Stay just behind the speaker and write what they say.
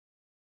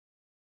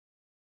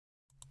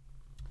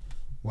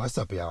What's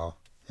up, y'all?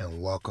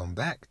 And welcome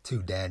back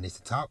to Dad Needs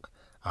to Talk.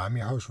 I'm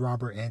your host,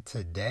 Robert, and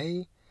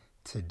today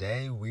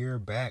we're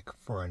back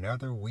for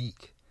another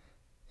week.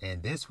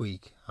 And this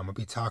week, I'm going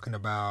to be talking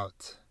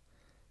about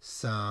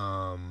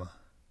I'm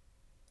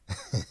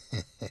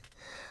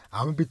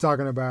going to be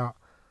talking about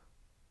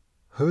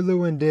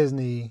Hulu and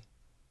Disney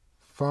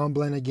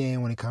fumbling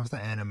again when it comes to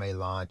anime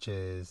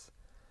launches.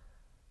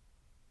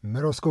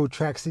 Middle school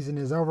track season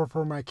is over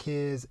for my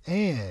kids,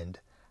 and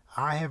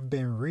I have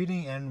been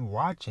reading and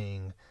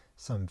watching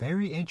some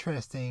very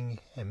interesting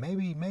and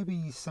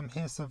maybe some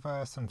hints of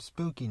some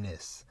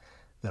spookiness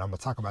that I'm going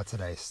to talk about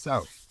today.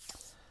 So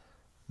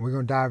we're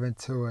going to dive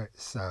into it.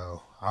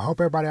 So I hope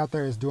everybody out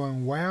there is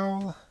doing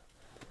well.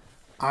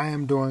 I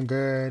am doing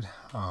good.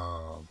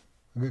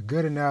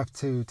 Good enough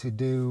to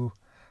do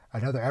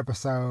another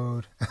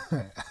episode,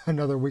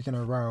 another week in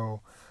a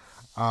row.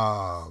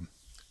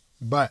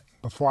 But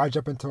before I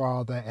jump into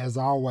all that, as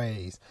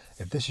always,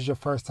 if this is your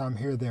first time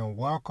here, then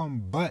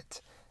welcome.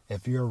 But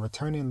if you're a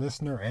returning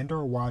listener and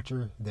or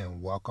watcher,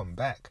 then welcome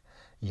back.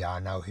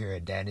 Y'all know here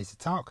at Dad Needs to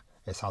Talk,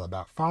 it's all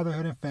about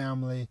fatherhood and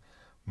family,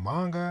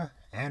 manga,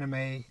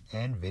 anime,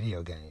 and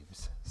video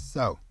games.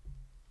 So,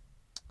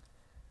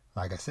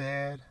 like I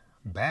said,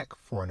 back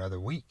for another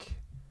week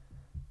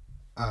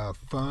of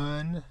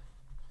fun.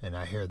 And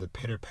I hear the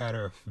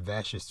pitter-patter of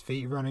Vash's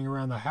feet running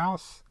around the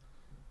house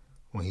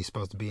when he's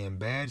supposed to be in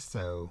bed,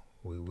 so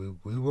we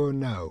will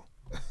know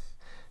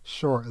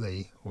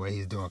shortly what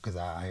he's doing, because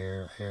I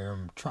hear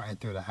him trotting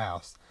through the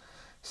house.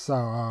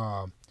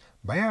 So,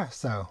 but yeah,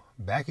 so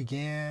back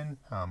again.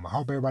 I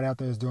hope everybody out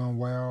there is doing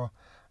well.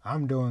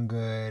 I'm doing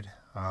good.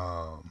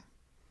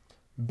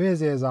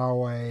 Busy as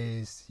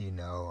always,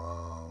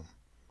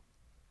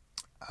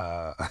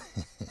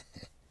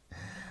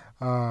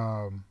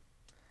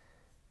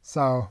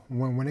 So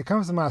when it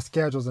comes to my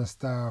schedules and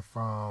stuff,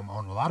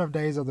 on a lot of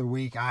days of the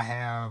week, I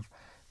have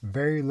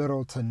very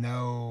little to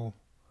no,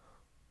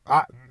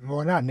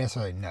 not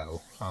necessarily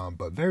no,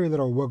 but very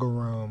little wiggle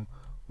room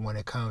when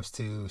it comes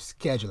to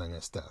scheduling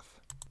and stuff.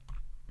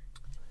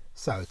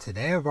 So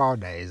today of all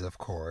days, of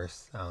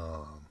course,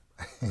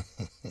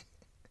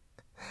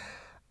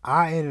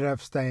 I ended up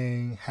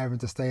having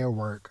to stay at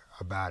work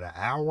about an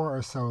hour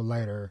or so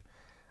later,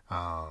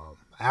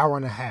 hour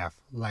and a half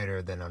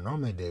later than I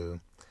normally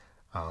do.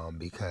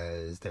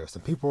 Because there were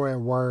some people at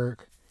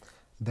work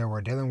that were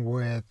dealing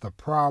with the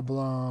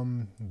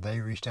problem.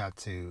 They reached out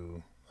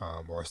to,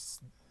 or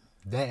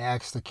they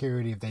asked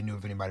security if they knew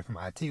if anybody from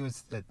IT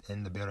was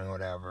in the building or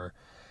whatever.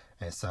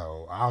 And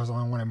so I was the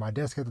only one at my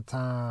desk at the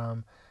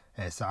time.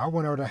 And so I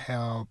went over to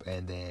help.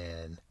 And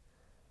then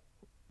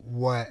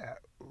what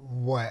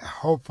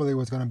hopefully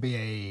was going to be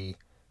a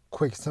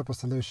quick, simple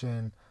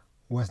solution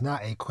was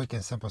not a quick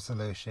and simple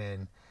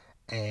solution.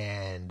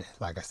 And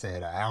like I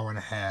said, an hour and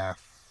a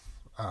half,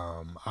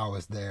 I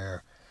was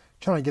there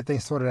trying to get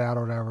things sorted out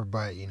or whatever,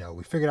 but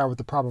we figured out what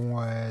the problem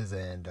was,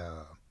 and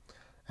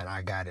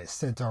I got it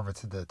sent over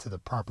to the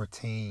proper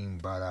team.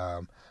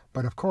 But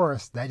of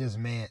course that just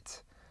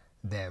meant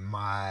that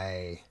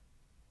my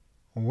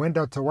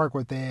window to work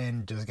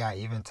within just got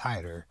even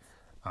tighter,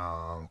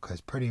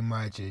 because pretty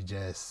much it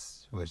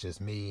was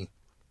just me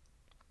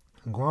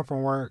going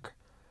from work,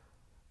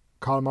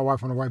 calling my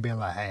wife on the way, being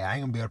like, hey, I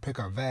ain't gonna be able to pick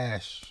up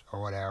Vash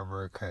or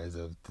whatever because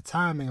of the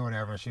timing or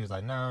whatever. And she was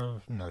like,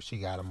 no, she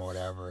got him or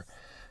whatever.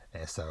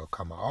 And so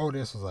my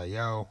oldest was like,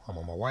 yo, I'm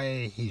on my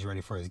way. He's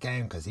ready for his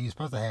game because he was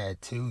supposed to have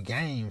 2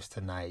 games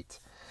tonight.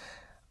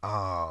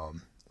 So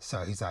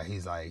he's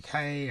like,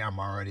 hey, I'm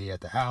already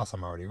at the house.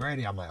 I'm already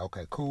ready. I'm like,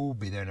 okay, cool.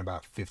 Be there in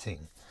about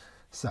 15.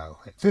 So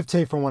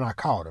 15 from when I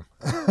called him.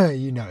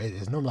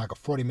 It's normally like a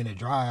 40-minute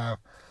drive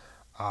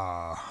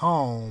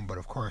home, but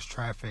of course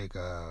traffic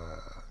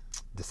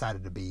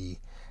decided to be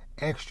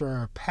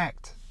extra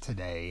packed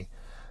today.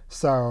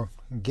 So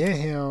get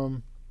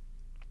him,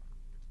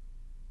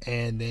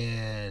 and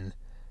then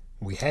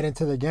we head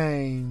into the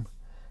game,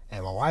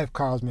 and my wife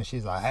calls me.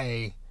 She's like,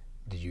 hey,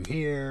 did you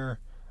hear?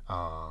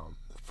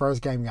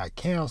 First game got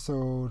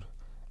canceled,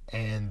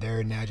 and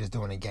they're now just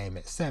doing a game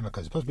at 7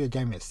 because it's supposed to be a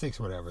game at 6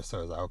 or whatever. So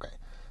it's like, okay,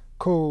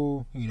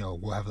 cool,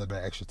 we'll have a little bit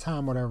of extra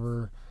time,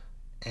 whatever,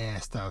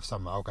 and stuff. So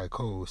I'm like, okay,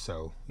 cool.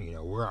 So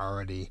we're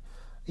already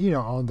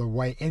on the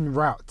way en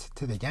route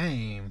to the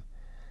game.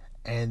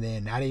 And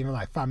then not even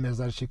like 5 minutes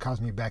later, she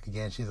calls me back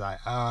again. She's like,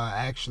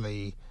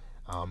 actually,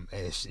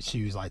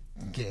 she was like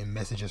getting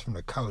messages from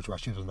the coach while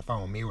she was on the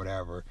phone with me or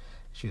whatever.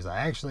 She was like,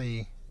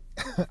 actually,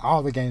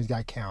 all the games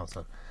got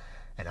canceled.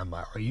 And I'm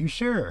like, are you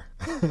sure?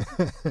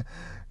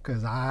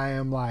 Because I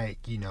am like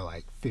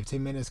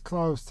 15 minutes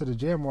close to the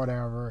gym or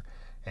whatever.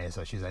 And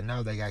so she's like,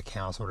 no, they got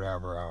canceled or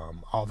whatever.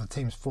 All the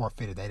teams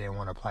forfeited. They didn't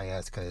want to play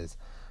us because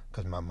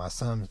my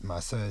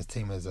son's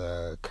team is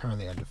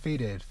currently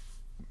undefeated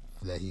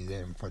that he's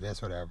in for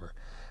this whatever.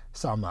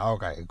 So I'm like,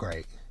 okay,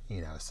 great.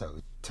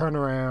 So turned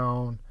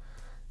around,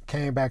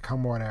 came back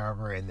home or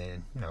whatever, and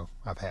then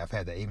I've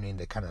had the evening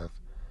to kind of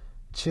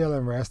chill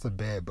and rest a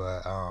bit,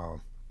 but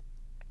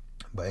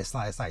it's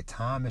like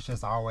time is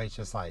just always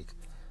just like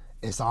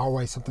it's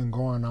always something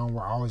going on.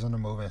 We're always on the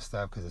move and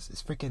stuff because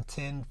it's freaking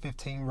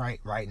 10:15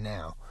 right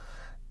now.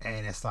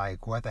 And it's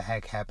like, what the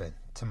heck happened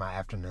to my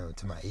afternoon,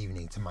 to my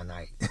evening, to my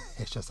night?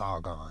 It's just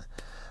all gone.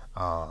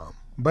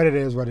 But it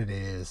is what it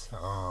is.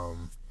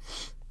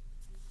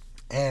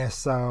 And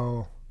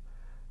so,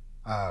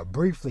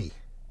 briefly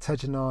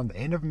touching on the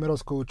end of middle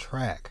school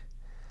track.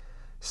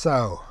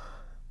 So,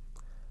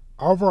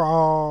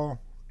 overall,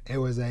 it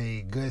was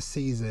a good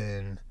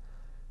season,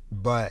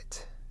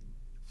 but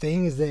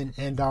things didn't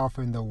end off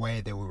in the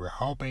way that we were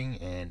hoping,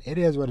 and it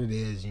is what it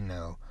is, you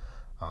know.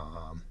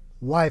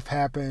 Life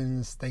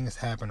happens, things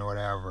happen, or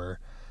whatever.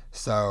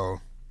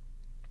 So,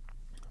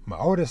 my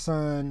oldest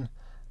son,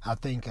 I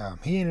think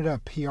he ended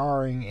up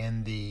PRing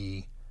in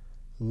the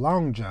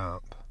long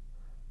jump,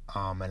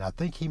 and I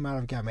think he might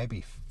have got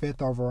maybe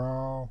fifth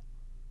overall.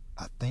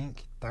 I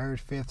think third,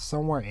 fifth,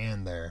 somewhere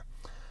in there.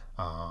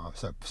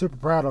 So super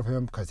proud of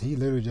him because he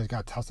literally just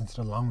got tossed into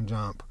the long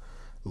jump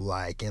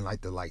like in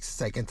like the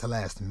second to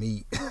last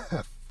meet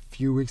a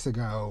few weeks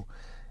ago,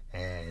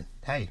 and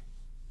hey,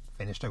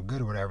 finished up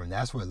good or whatever. And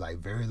that's with like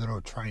very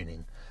little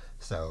training.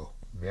 So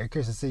very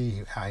curious to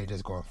see how he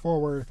does going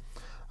forward.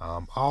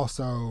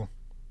 Also,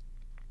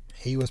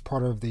 he was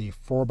part of the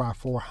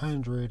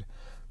 4x400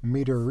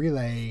 meter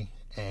relay,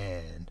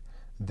 and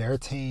their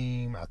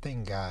team I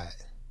think got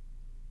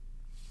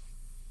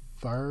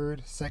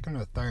second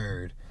or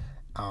third.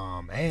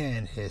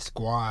 And his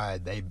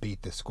squad, they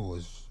beat the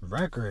school's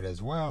record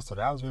as well, so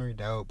that was very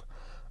dope.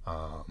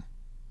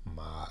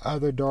 My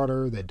other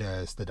daughter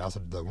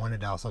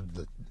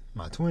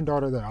my twin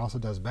daughter that also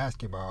does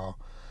basketball,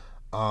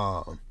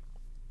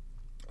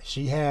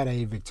 she had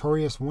a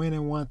victorious win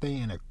in one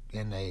thing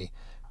and a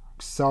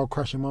soul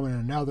crushing moment in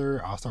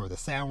another. I'll start with the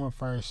sad one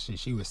first.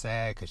 She was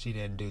sad because she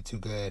didn't do too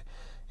good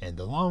in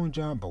the long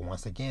jump, but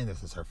once again,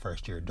 this is her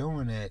first year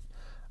doing it.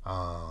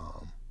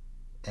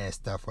 And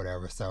stuff,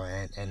 whatever. So,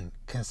 and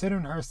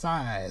considering her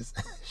size,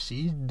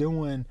 she's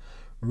doing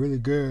really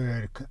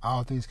good,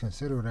 all things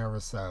considered, whatever.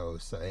 So,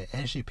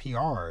 and she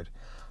PR'd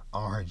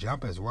on her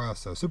jump as well.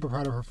 So, super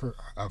proud of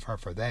her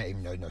for that,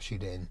 even though, you know, she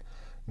didn't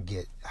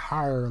get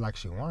higher like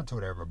she wanted to,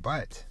 whatever.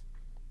 But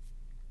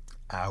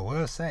I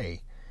will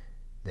say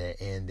that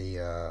in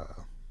the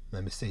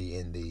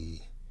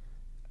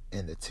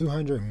in the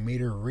 200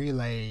 meter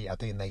relay, I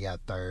think they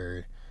got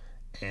third,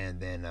 and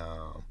then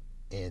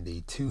in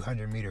the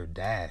 200 meter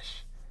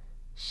dash,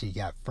 she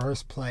got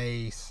first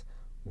place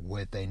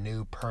with a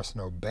new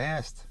personal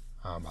best.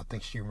 I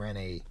think she ran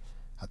I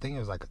think it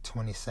was like a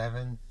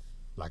 27,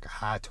 like a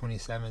high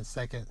 27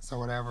 seconds or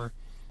whatever.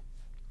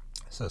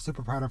 So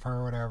super proud of her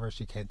or whatever.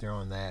 She came through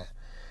on that.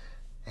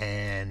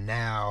 And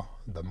now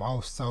the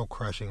most soul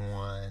crushing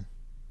one,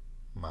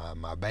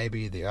 my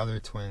baby, the other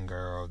twin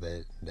girl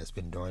that's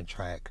been doing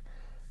track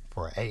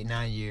for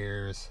 8-9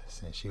 years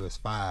since she was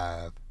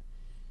 5.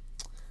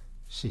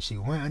 She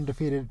went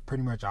undefeated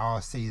pretty much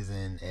all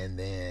season, and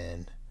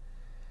then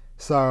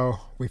so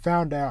we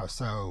found out.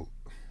 So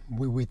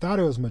we thought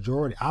it was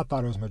majority. I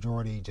thought it was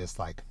majority just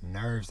like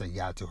nerves that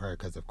got to her,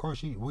 because of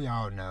course we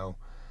all know,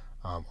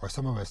 or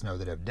some of us know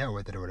that have dealt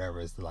with it or whatever.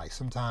 Is like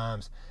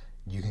sometimes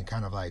you can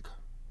kind of like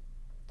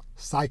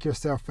psych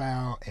yourself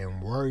out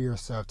and worry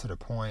yourself to the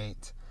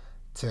point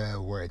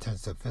to where it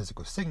turns to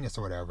physical sickness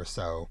or whatever.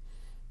 So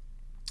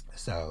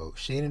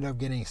she ended up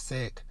getting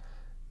sick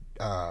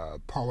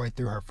partway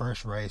through her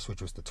first race,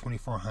 which was the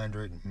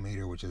 2400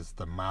 meter, which is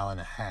the mile and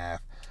a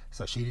half.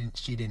 So she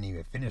didn't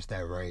even finish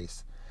that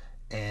race,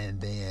 and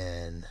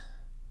then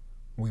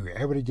we were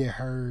able to get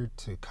her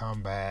to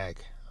come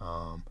back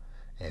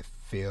and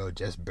feel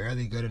just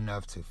barely good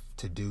enough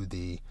to do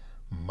the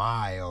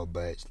mile,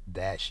 but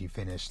that she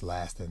finished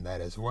last in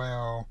that as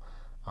well,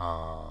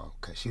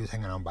 because she was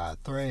hanging on by a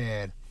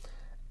thread.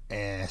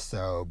 And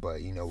so,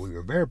 but you know, we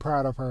were very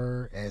proud of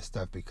her and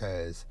stuff,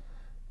 because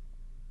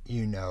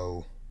you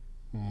know,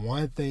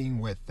 one thing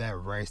with that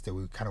race that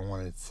we kind of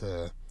wanted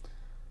to,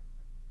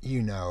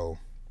 you know,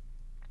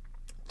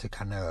 to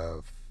kind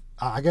of,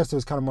 I guess it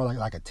was kind of more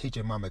like a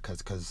teaching moment,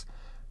 because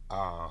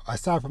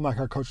aside from like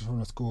her coaches from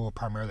the school,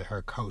 primarily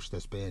her coach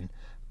that's been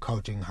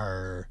coaching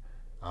her,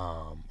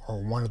 or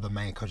one of the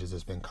main coaches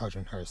that's been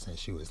coaching her since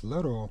she was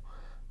little,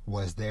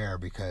 was there,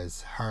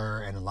 because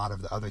her and a lot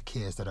of the other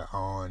kids that are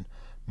on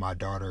my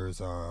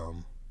daughter's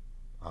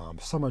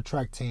summer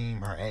track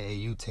team, her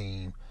AAU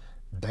team,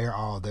 they're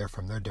all there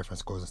from their different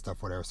schools and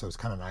stuff, whatever. So it's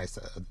kind of nice.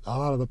 A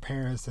lot of the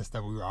parents and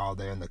stuff, we were all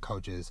there, and the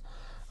coaches,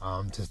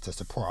 to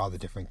support all the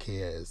different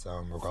kids,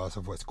 regardless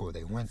of what school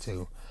they went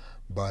to.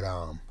 But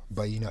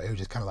you know, it was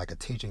just kind of like a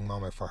teaching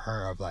moment for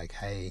her of like,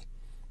 hey,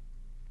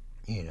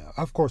 you know,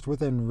 of course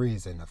within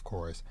reason, of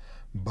course,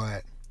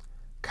 but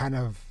kind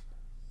of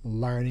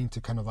learning to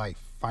kind of like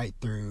fight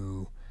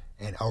through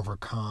and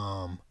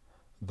overcome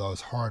those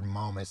hard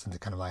moments, and to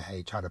kind of like,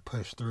 hey, try to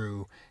push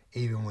through,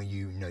 even when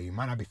you know you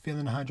might not be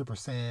feeling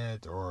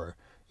 100%, or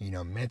you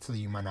know, mentally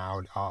you might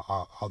not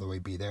all the way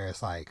be there.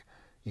 It's like,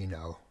 you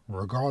know,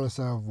 regardless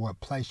of what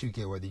place you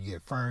get, whether you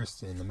get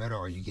first, in the middle,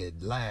 or you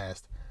get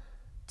last,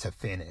 to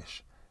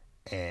finish.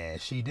 And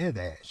she did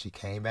that. She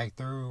came back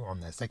through on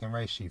that second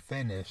race. She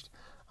finished.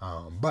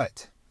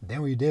 But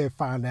then we did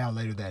find out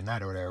later that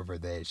night or whatever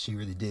that she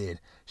really did.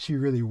 She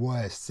really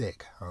was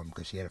sick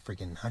because she had a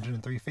freaking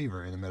 103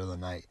 fever in the middle of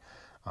the night.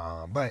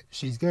 But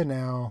she's good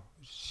now.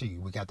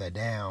 We got that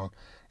down.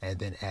 And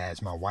then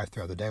as my wife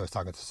the other day was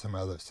talking to some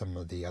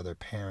of the other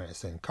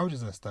parents and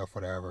coaches and stuff,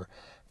 whatever,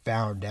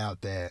 found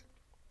out that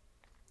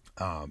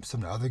some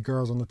of the other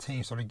girls on the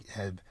team sort of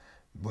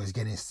was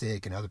getting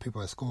sick, and other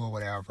people at school or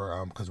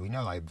whatever. Because we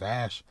know like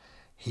Vash,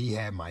 he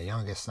had my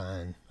youngest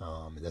son,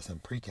 that's in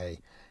pre-K.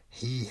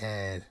 He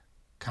had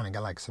kind of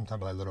got like some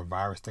type of like little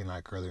virus thing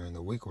like earlier in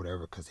the week or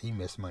whatever, because he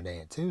missed Monday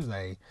and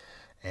Tuesday.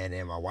 And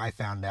then my wife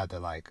found out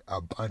that like a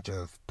bunch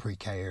of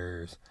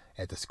pre-Kers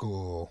at the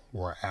school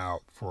were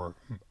out for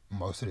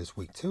most of this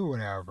week too,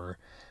 whatever.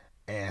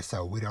 And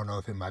so we don't know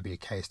if it might be a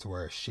case to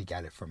where she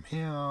got it from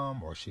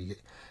him or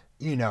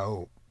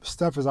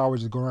stuff is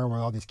always just going around with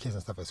all these kids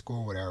and stuff at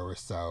school, whatever.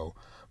 So,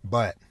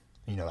 but,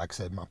 like I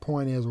said, my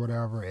point is,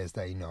 whatever, is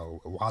that,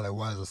 while it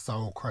was a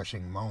soul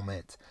crushing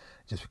moment,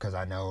 just because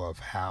I know of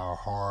how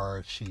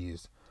hard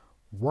she's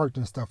worked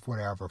and stuff,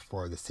 whatever,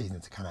 for the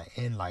season to kind of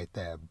end like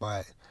that.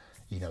 But,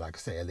 like I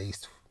said, at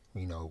least,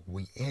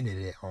 we ended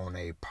it on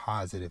a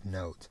positive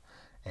note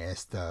and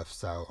stuff.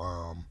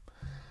 So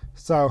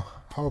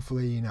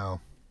hopefully,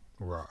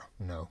 we're,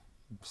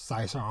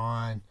 sights are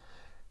on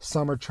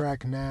summer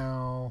track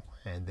now,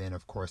 and then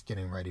of course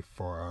getting ready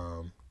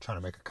for trying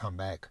to make a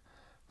comeback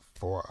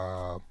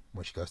for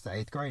when she goes to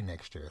 8th grade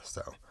next year.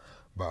 So,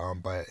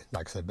 but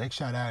like I said, big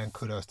shout out and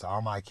kudos to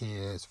all my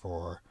kids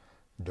for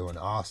doing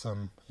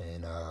awesome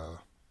in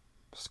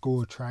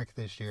school track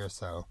this year.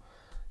 So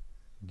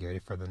get ready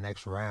for the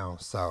next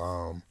round.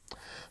 So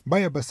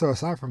but so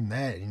aside from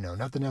that,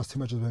 nothing else too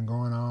much has been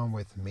going on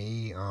with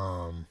me.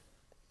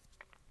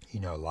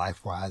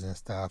 Life wise and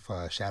stuff.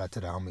 Shout out to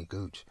the homie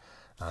Gooch.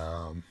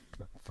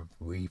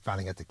 We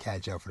finally got to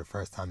catch up for the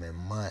first time in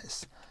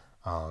months.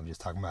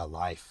 Just talking about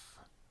life,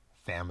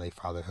 family,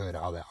 fatherhood,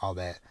 all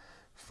that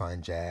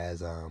fun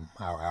jazz.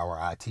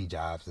 Our IT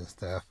jobs and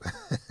stuff.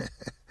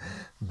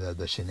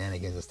 the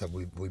shenanigans and stuff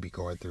we be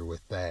going through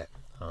with that.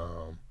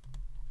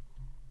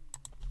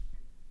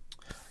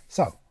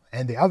 So,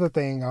 and the other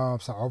thing,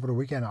 so over the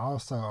weekend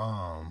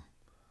also,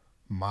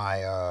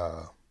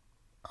 my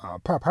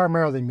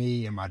primarily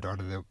me and my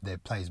daughter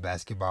that plays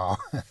basketball.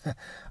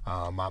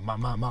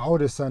 My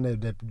oldest son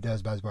that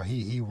does basketball,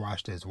 he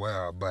watched as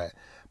well, but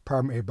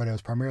it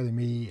was primarily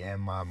me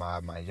and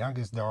my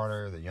youngest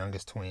daughter, the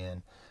youngest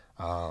twin,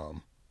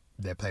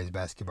 that plays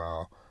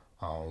basketball.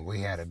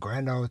 We had a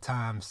grand old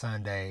time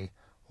Sunday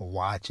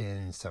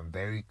watching some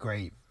very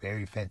great,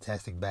 very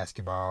fantastic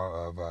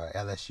basketball of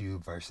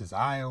LSU versus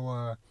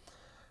Iowa.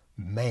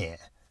 Man,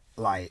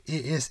 like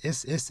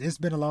it's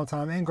been a long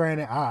time. And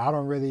granted, I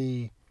don't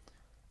really.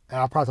 And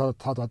I probably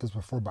talked about this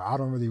before, but I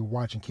don't really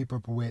watch and keep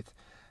up with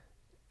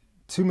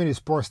too many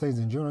sports things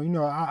in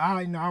general.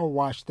 I will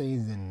watch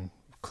things in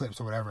clips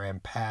or whatever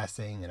in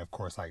passing, and of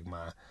course, like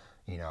my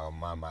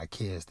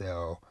kids,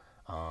 they'll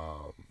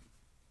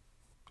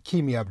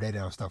keep me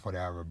updated on stuff,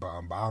 whatever. But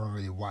I don't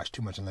really watch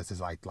too much unless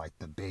it's like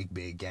the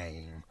big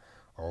game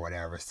or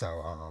whatever.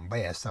 So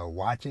so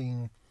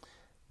watching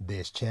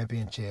this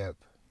championship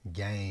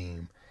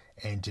game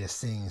and just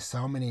seeing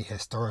so many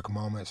historic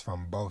moments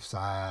from both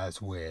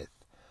sides with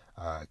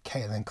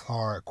Caitlin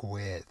Clark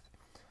with,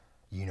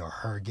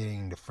 her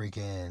getting the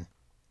freaking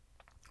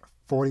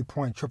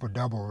 40-point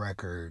triple-double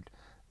record,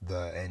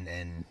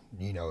 a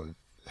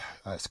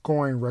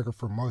scoring record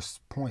for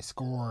most points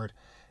scored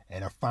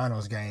in a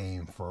finals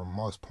game for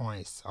most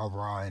points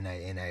overall in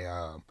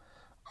a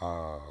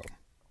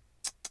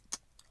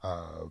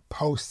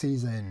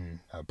postseason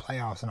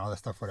playoffs and all that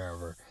stuff,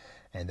 whatever.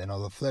 And then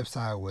on the flip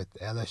side with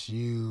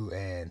LSU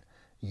and,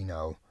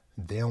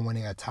 them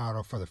winning a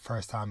title for the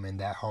first time in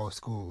that whole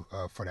school,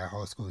 for that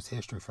whole school's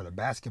history for the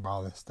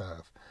basketball and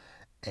stuff.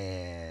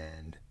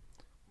 And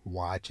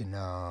watching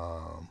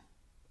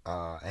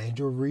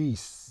Angel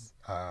Reese,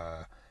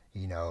 the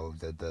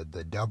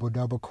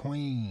double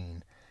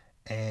queen,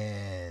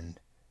 and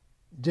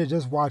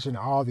just watching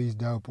all these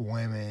dope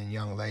women,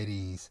 young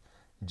ladies,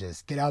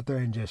 just get out there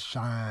and just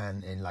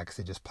shine and, like I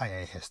said, just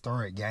play a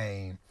historic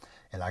game.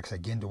 And like I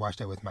said, getting to watch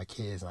that with my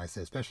kids, and like I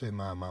said, especially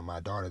my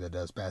daughter that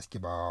does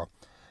basketball,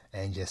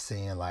 and just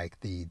seeing like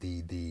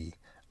the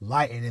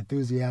light and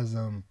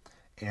enthusiasm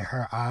in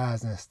her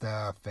eyes and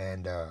stuff,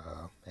 and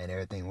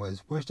everything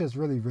was just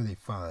really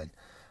fun.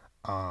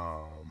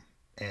 And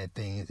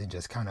things, and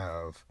just kind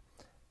of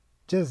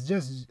just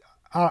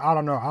I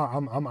don't know.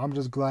 I'm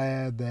just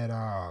glad that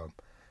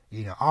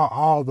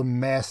all the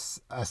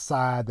mess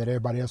aside that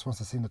everybody else wants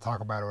to seem to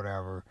talk about or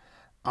whatever.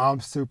 I'm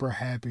super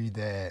happy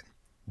that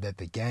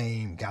the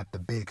game got the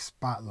big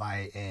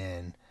spotlight,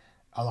 and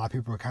a lot of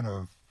people are kind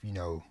of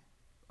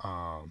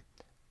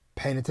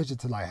paying attention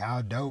to like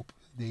how dope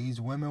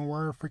these women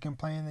were freaking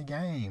playing the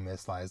game.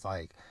 It's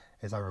like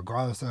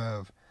regardless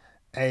of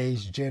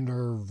age,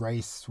 gender,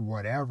 race,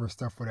 whatever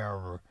stuff,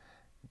 whatever,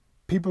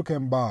 people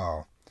can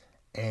ball.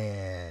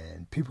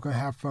 and people can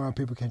have fun,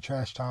 people can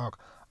trash talk,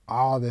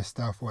 all this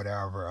stuff,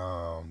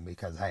 whatever.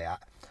 Because hey,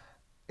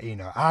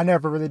 I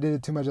never really did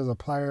it too much as a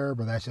player,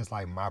 but that's just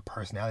like my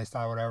personality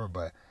style, whatever.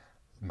 But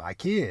my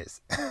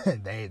kids,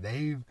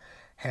 they've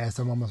had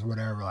some moments,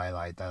 whatever,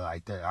 like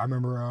that. I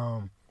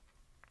remember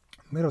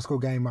middle school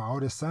game, my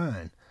oldest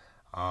son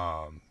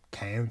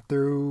came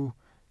through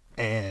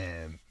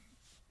and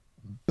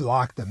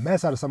blocked the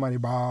mess out of somebody's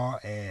ball,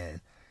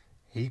 and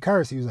he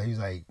cursed. He was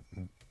like,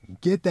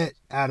 get that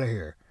out of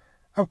here.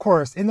 Of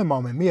course, in the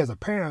moment, me as a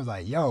parent was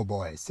like, yo,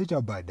 boy, sit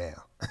your butt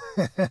down.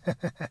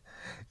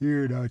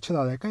 Chill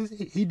out there. Because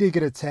he did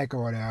get a tech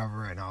or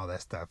whatever and all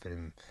that stuff.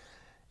 And,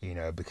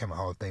 it became a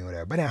whole thing,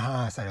 whatever. But in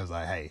hindsight, it was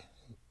like, hey,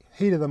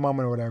 heat of the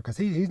moment or whatever. Because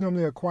he's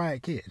normally a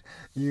quiet kid,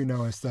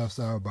 and stuff.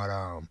 So, but,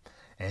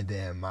 and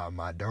then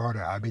my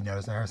daughter, I be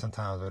noticing her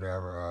sometimes,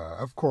 whatever.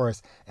 Of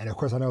course, I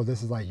know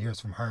this is like years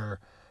from her.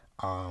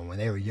 When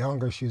they were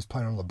younger, she was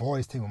playing on the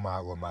boys' team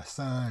with my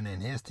son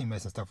and his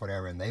teammates and stuff,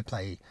 whatever. And they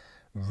play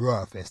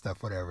rough and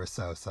stuff, whatever.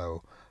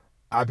 So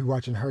I'll be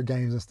watching her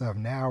games and stuff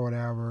now,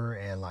 whatever,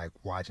 and like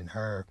watching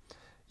her,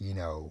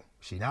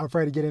 she's not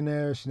afraid to get in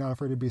there. She's not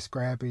afraid to be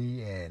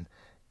scrappy and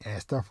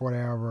stuff,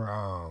 whatever,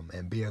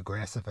 and be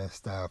aggressive and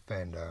stuff,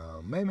 and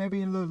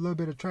maybe a little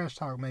bit of trash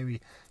talk,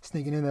 maybe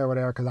sneaking in there,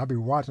 whatever, because I'll be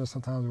watching her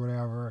sometimes,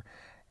 whatever,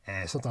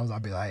 and sometimes I'll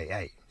be like,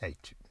 hey,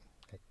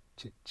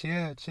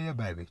 chill,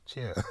 baby,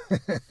 chill.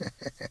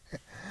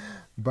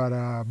 But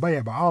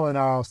all in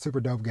all,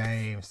 super dope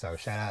game. So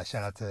shout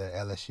out to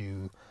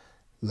LSU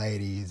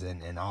ladies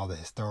and all the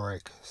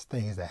historic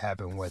things that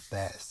happened with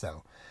that.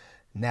 So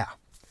now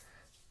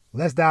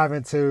let's dive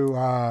into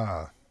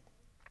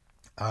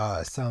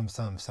some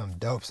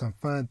dope, some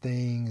fun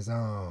things.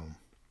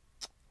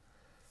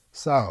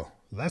 So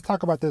let's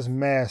talk about this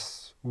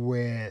mess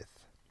with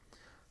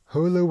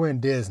Hulu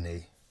and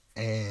Disney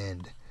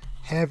and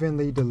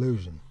Heavenly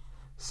Delusion.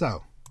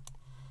 So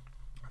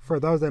for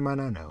those that might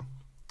not know,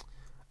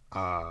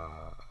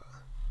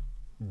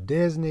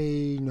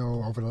 Disney,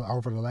 over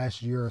the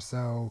last year or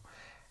so,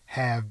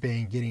 have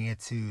been getting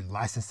into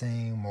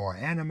licensing more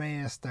anime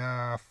and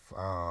stuff,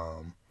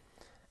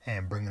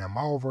 and bringing them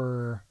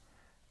over,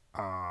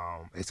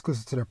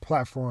 exclusive to their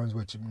platforms.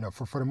 Which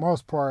for the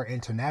most part,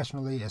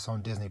 internationally, it's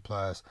on Disney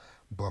Plus,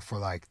 but for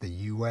like the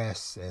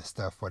U.S. and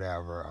stuff,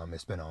 whatever,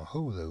 it's been on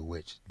Hulu,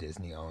 which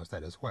Disney owns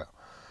that as well.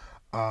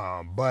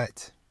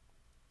 But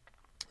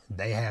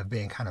they have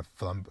been kind of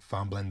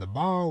fumbling the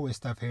ball with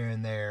stuff here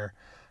and there,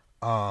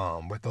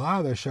 with a lot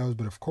of their shows.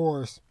 But of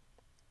course,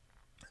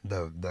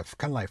 the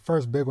kind of like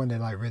first big one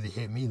that like really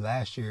hit me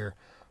last year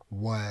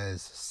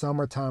was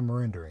Summertime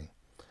Rendering.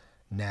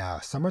 Now,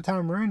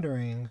 Summertime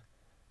Rendering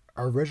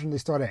originally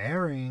started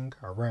airing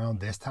around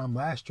this time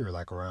last year,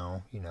 like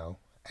around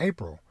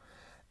April,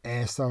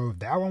 and so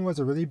that one was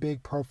a really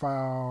big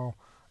profile,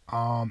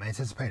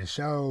 anticipated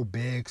show,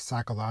 big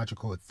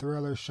psychological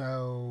thriller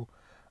show.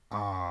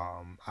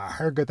 I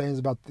heard great things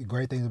about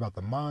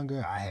the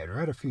manga. I had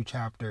read a few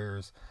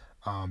chapters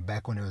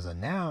back when it was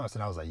announced,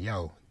 and I was like,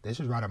 yo, this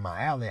is right up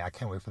my alley. I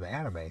can't wait for the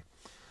anime.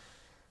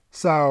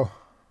 So,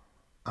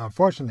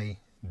 unfortunately,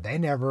 they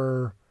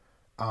never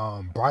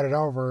brought it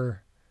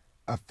over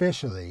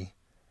officially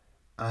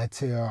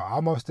until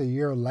almost a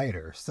year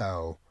later.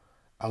 So,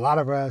 a lot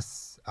of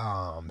us,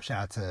 shout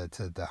out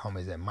to the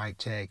homies at Mic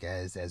Check,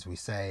 as we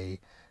say,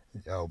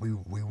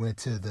 we went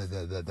to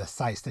the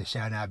sites that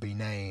shall not be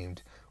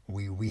named.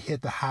 We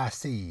hit the high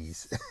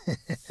seas,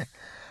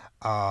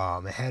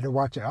 and had to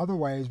watch it other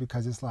ways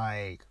because it's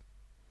like,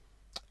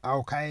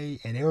 okay,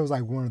 and it was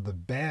like one of the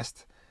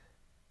best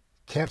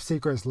kept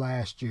secrets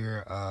last year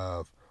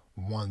of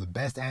one of the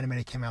best anime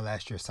that came out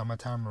last year,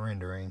 Summertime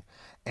Rendering.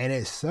 And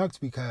it sucks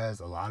because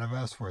a lot of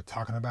us were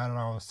talking about it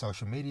on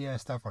social media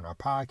and stuff, on our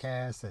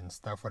podcasts and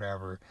stuff,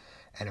 whatever.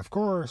 And of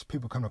course,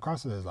 people come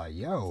across it as like,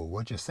 yo,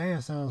 what you're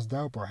saying sounds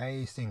dope, or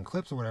hey, seeing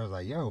clips or whatever. It's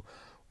like, yo,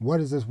 what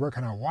is this? Where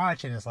can I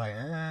watch? And it's like,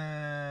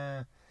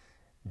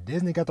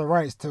 Disney got the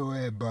rights to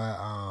it, but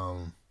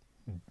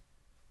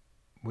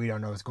we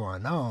don't know what's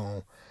going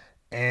on.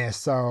 And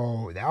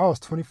so that was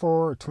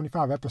 24,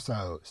 25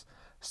 episodes.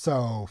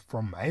 So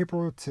from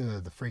April to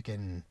the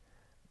freaking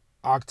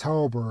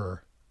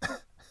October,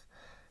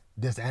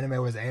 this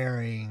anime was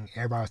airing.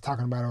 Everybody was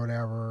talking about it or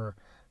whatever.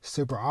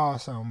 Super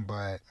awesome,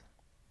 but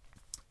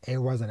it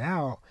wasn't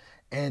out.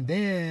 And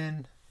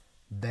then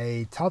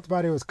they talked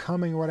about it was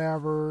coming,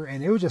 whatever.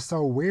 And it was just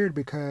so weird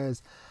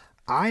because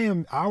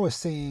I was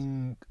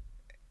seeing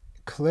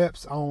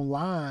clips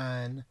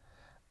online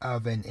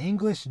of an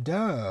English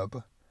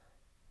dub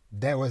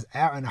that was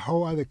out in a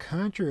whole other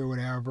country or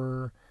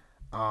whatever,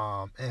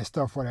 and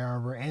stuff,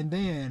 whatever. And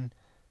then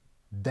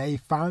they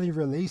finally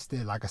released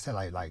it. Like I said,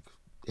 like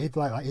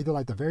either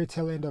like the very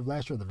tail end of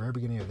last year or the very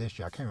beginning of this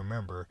year. I can't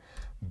remember,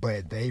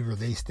 but they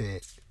released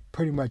it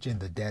pretty much in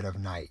the dead of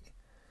night.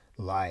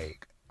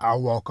 Like I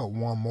woke up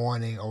one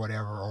morning or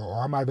whatever,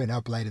 or I might have been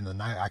up late in the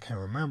night. I can't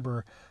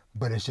remember,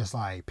 but it's just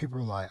like people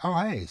were like, "Oh,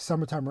 hey,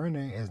 Summertime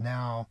Rendering is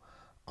now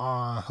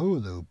on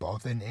Hulu,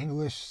 both in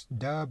English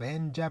dub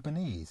and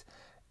Japanese."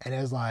 And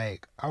it's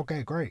like,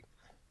 okay, great.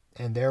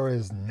 And there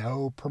was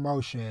no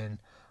promotion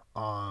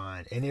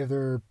on any of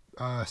their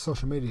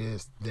social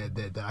medias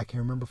that I can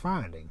remember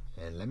finding.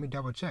 And let me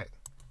double check.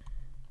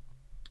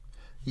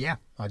 Yeah,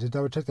 I just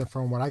double checked that.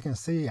 From what I can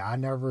see, I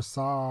never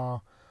saw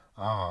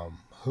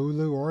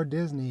Hulu or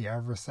Disney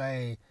ever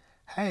say,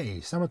 hey,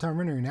 summertime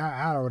rendering now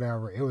out or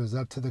whatever. It was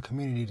up to the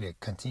community to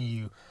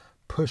continue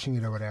pushing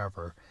it or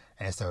whatever.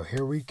 And so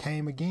here we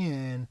came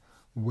again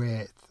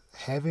with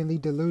Heavenly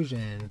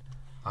Delusion,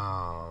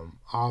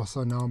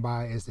 also known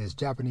by its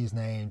Japanese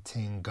name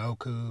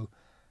Tengoku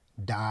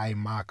Dai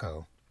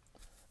Mako.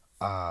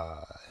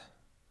 Uh,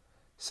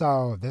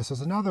 so this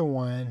was another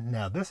one.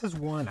 Now this is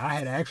one I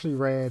had actually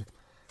read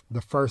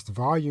the first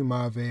volume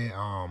of it,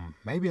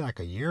 maybe like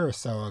a year or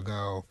so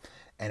ago,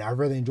 and I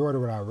really enjoyed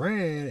what I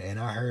read, and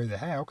I heard that,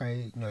 hey,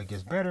 okay, it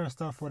gets better and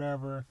stuff,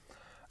 whatever.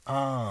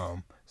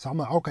 So I'm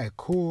like, okay,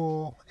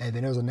 cool. And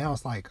then it was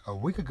announced like a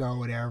week ago,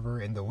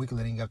 whatever, in the week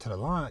leading up to the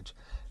launch,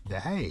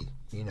 that hey,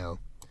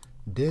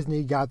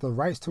 Disney got the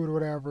rights to it or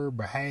whatever,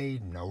 but hey,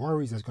 no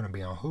worries, it's gonna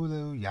be on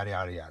Hulu, yada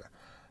yada yada.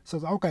 So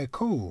it's like, okay,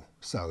 cool.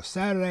 So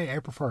Saturday,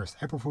 April 1st,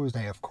 April Fool's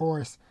Day, of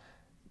course,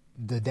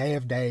 the day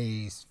of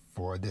days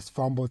for this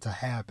fumble to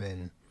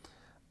happen.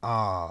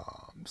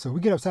 So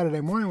we get up Saturday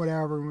morning,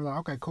 whatever, and we're like,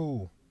 okay,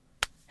 cool.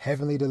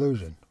 Heavenly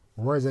Delusion.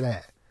 Where's it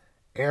at?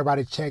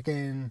 Everybody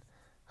checking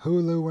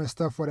Hulu and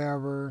stuff,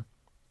 whatever.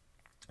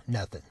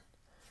 Nothing.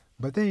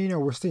 But then,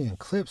 we're seeing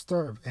clips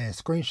start and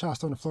screenshots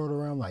starting to float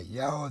around like,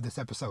 yo, this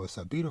episode is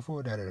so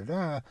beautiful, da da da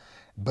da.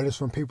 But it's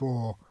from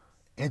people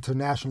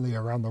internationally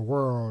around the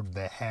world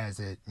that has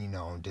it,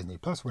 on Disney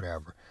Plus,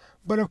 whatever.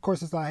 But of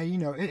course, it's like,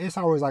 it's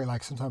always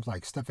like sometimes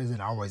like stuff isn't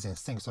always in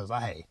sync. So it's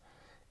like, hey,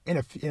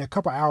 in a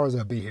couple hours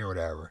it'll be here,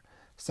 whatever.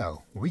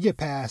 So we get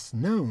past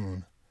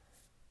noon,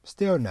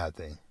 still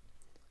nothing.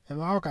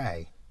 And I'm like,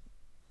 okay,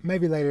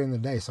 maybe later in the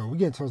day. So we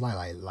get towards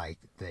like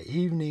the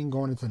evening,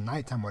 going into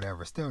nighttime,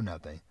 whatever, still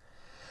nothing.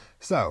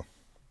 So,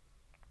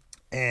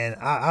 and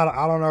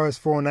I don't know his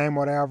full name,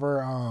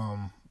 whatever.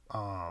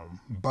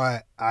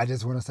 But I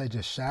just want to say,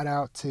 just shout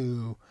out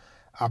to,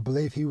 I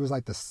believe he was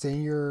like the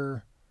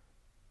senior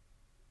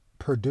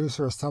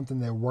producer or something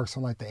that works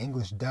on like the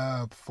English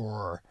dub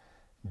for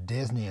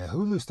Disney and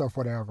Hulu stuff,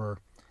 whatever.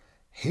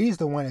 He's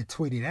the one that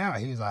tweeted out.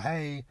 He was like,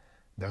 hey,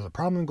 there's a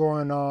problem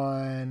going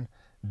on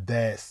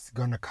that's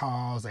going to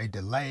cause a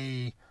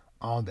delay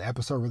on the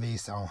episode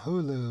release on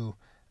Hulu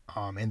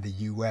in the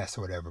US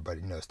or whatever, but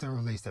still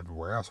released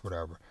everywhere else,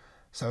 whatever.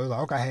 So it was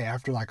like, okay, hey,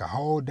 after like a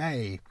whole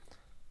day,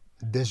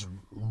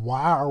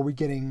 why are we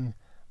getting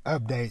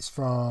updates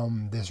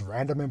from this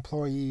random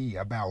employee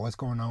about what's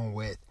going on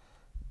with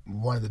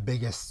one of the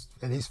biggest,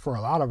 at least for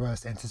a lot of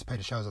us,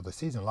 anticipated shows of the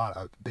season, a lot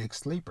of big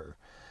sleeper.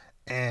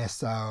 And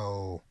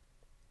so,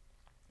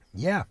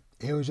 yeah,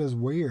 it was just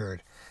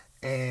weird.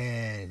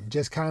 And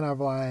just kind of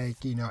like,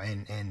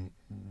 and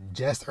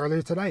just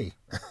earlier today,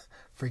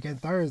 freaking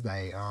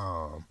Thursday,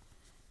 or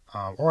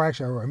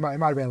actually, it might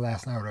have been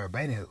last night or whatever,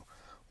 but anywho,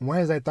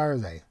 Wednesday,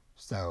 Thursday.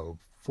 So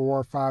 4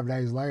 or 5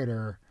 days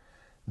later,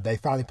 they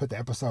finally put the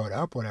episode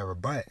up, whatever.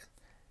 But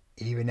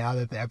even now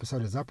that the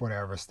episode is up,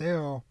 whatever,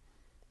 still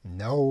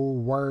no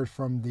word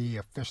from the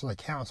official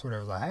accounts,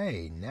 whatever. It's like,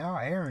 hey, now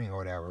airing or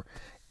whatever.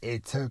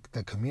 It took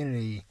the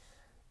community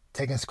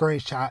taking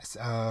screenshots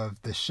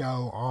of the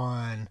show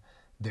on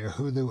their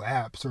Hulu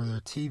apps or their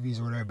TVs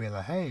or whatever, being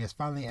like, hey, it's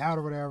finally out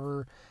or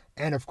whatever.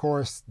 And of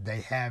course, they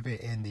have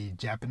it in the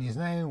Japanese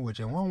name, which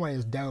in one way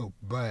is dope,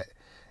 but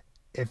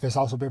if it's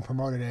also been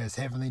promoted as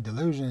Heavenly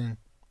Delusion,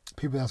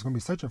 people that's going to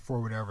be searching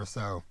for whatever.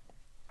 So,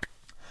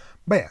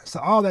 but yeah, so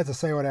all that to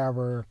say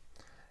whatever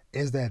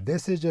is that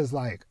this is just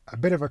like a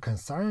bit of a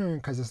concern,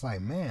 because it's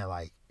like, man,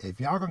 like if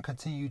y'all going to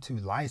continue to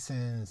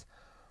license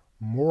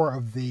more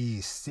of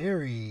these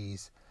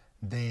series,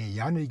 then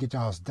y'all need to get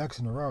y'all's ducks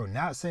in a row.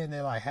 Not saying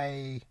that like,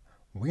 hey,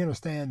 we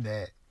understand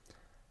that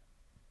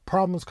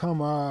problems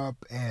come up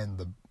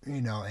and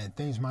and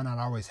things might not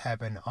always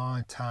happen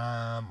on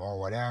time or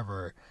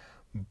whatever,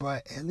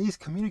 but at least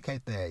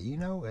communicate that.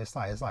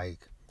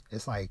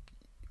 It's like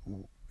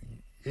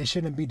it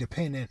shouldn't be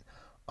dependent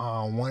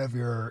on one of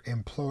your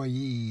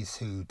employees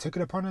who took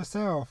it upon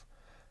themselves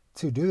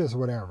to do this or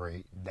whatever.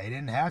 They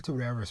didn't have to,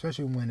 whatever,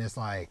 especially when it's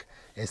like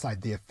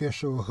the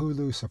official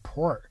Hulu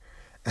support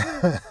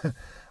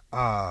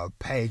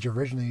page.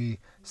 Originally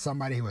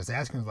somebody was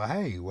asking, was like,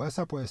 hey, what's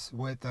up with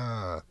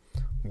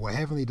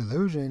Heavenly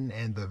Delusion,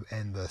 and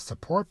the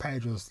support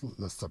page was,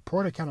 the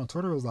support account on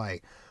Twitter was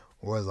like,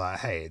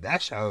 hey,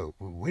 that show,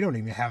 we don't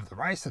even have the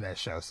rights to that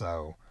show,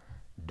 so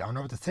don't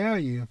know what to tell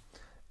you.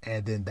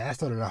 And then that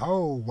started a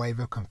whole wave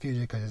of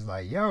confusion, because it's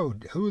like, yo,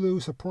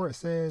 Hulu support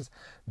says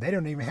they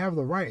don't even have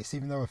the rights,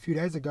 even though a few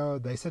days ago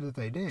they said that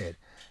they did.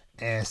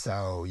 And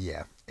so,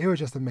 yeah, it was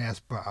just a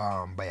mess. But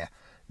yeah,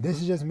 this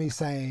is just me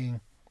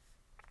saying,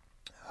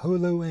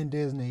 Hulu and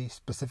Disney,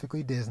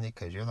 specifically Disney,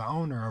 because you're the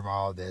owner of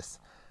all this,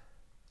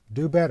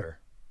 do better.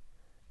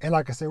 And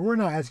like I said, we're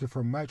not asking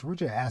for much. We're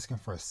just asking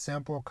for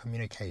simple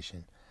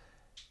communication.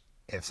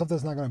 if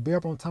something's not gonna be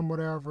up on time,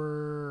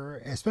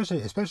 whatever, especially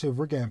if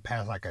we're getting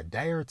past like a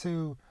day or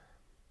two,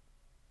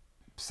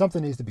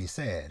 something needs to be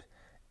said.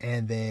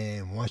 And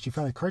then once you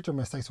finally correct your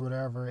mistakes or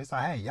whatever, it's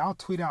like, hey, y'all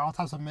tweet out all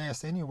types of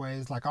mess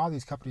anyways, like all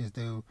these companies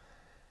do.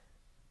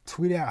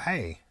 Tweet out,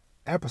 hey,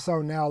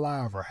 episode now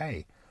live, or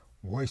hey,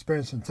 we're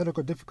experiencing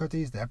technical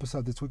difficulties. The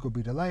episode this week will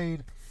be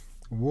delayed.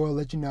 We'll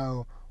let you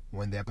know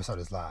when the episode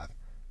is live.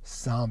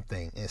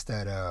 Something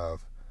instead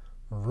of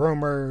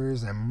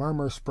rumors and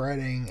murmur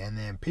spreading, and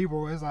then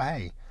people is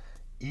like,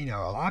 hey, a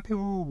lot of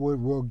people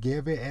will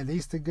give it at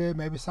least a good,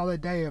 maybe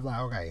solid day of like,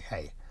 okay,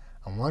 hey,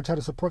 I want to try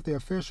to support the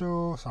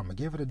official, so I'm gonna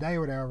give it a day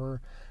or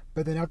whatever.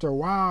 But then after a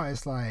while,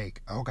 it's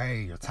like,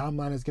 okay, your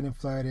timeline is getting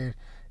flooded.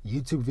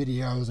 YouTube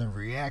videos and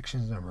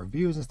reactions and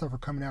reviews and stuff are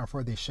coming out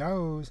for these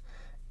shows,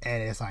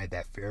 and it's like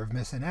that fear of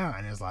missing out.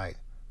 And it's like,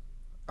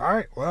 all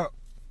right, well,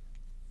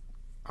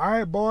 all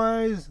right,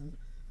 boys,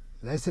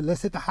 let's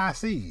hit the high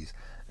seas,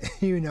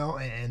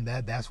 and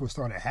that's what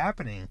started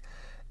happening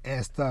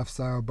and stuff.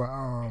 So, but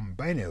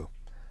anyway,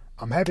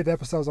 I'm happy the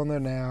episode's on there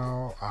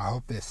now. I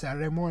hope that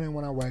Saturday morning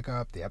when I wake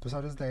up, the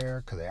episode is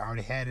there, because they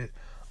already had it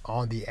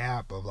on the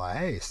app of like,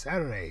 hey,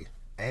 Saturday,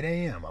 8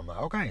 a.m. I'm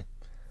like, okay,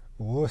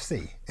 we'll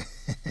see.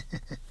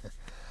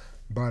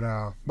 but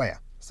yeah,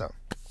 so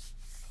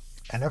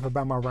enough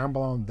about my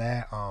ramble on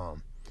that.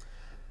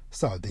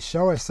 So the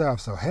show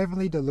itself, so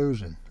Heavenly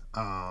Delusion.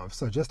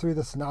 So just to read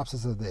the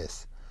synopsis of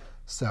this.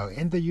 So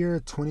in the year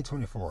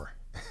 2024,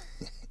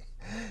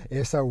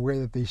 it's so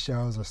weird that these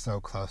shows are so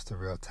close to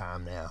real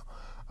time now.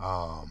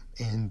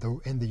 In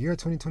the year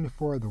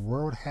 2024, the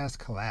world has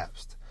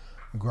collapsed.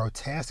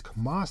 Grotesque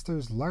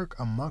monsters lurk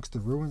amongst the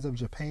ruins of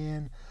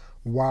Japan,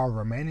 while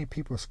remaining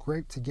people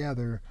scrape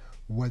together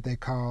what they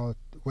can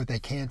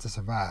to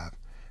survive.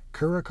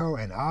 Kuriko,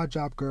 an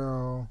odd-job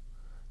girl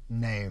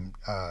named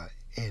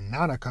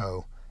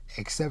Inanako,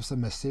 accepts a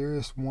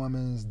mysterious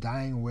woman's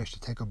dying wish to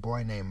take a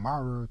boy named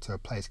Maru to a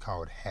place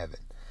called Heaven.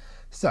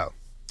 So,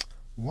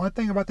 one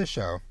thing about the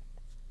show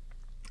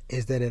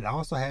is that it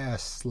also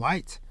has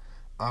slight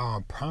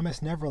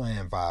Promised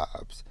Neverland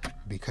vibes,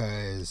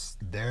 because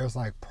there's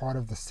like part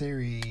of the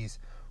series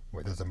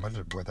where there's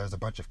a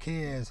bunch of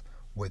kids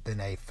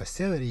within a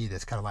facility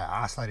that's kind of like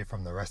isolated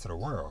from the rest of the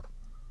world.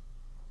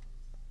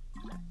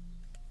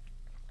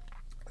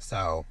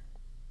 So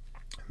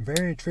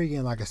very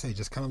intriguing. Like I say,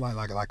 just kind of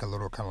like a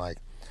little kind of like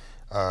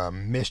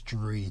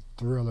mystery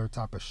thriller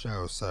type of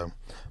show. So,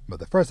 but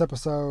the first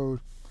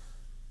episode,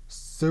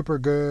 super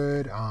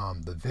good.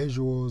 The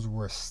visuals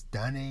were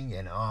stunning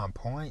and on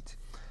point.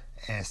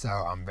 And so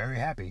I'm very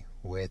happy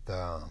with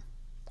how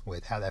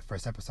that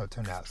first episode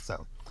turned out.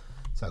 So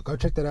go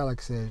check that out. Like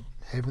I said,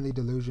 Heavenly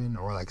Delusion,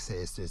 or like I said,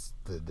 it's just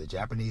the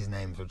Japanese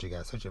names which you got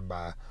to search it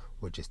by,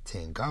 which is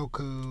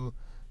Tengoku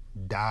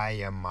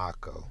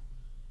Daimakyo.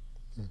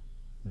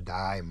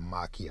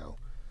 Tengoku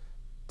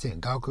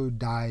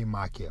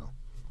Daimakyo.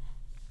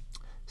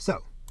 So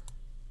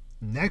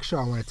next show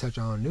I want to touch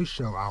on, a new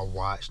show I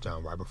watched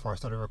right before I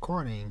started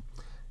recording.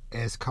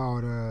 It's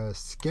called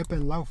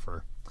Skippin'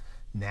 Loafer.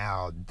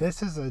 Now,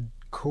 this is a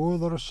cool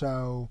little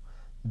show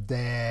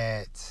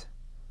that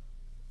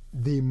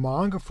the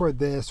manga for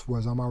this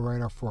was on my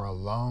radar for a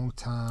long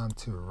time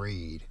to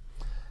read.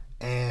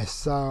 And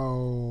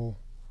so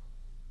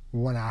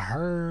when I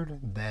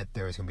heard that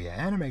there was going to be an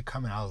anime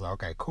coming, I was like,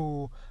 okay,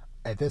 cool.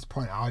 At this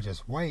point, I'll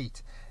just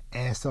wait.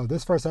 And so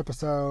this first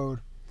episode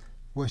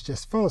was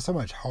just full of so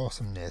much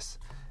wholesomeness.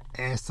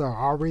 And so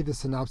I'll read the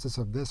synopsis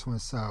of this one.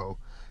 So,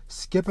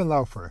 Skippin'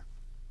 Loafer.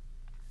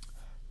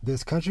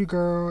 This country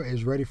girl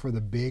is ready for the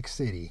big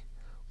city.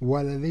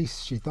 Well, at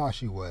least she thought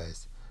she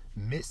was.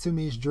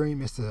 Mitsumi's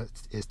dream is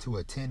to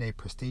attend a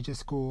prestigious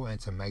school and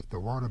to make the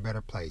world a better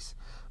place.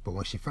 But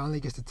when she finally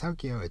gets to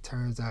Tokyo, it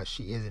turns out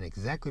she isn't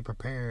exactly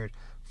prepared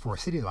for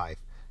city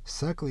life.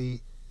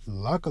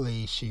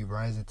 Luckily, she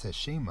runs into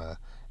Shima,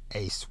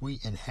 a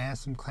sweet and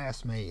handsome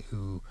classmate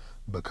who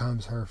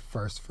becomes her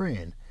first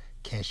friend.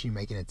 Can she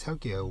make it in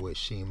Tokyo with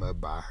Shima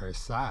by her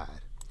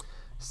side?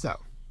 So,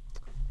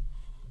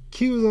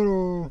 cute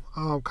little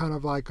kind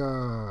of like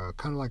a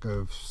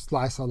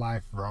slice of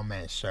life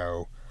romance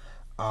show,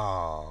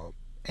 and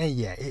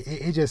yeah,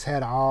 it just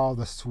had all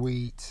the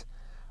sweet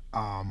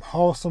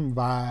wholesome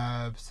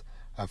vibes.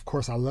 Of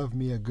course, I love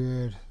me a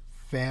good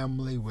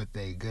family with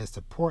a good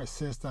support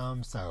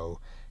system. So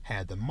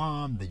had the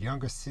mom, the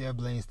younger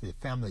siblings, the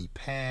family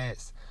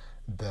pets,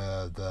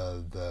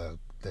 the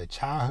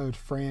childhood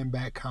friend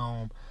back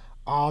home,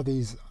 all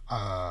these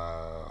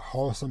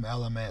wholesome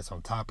elements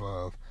on top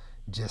of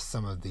just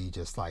some of the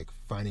just like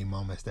funny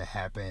moments that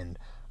happened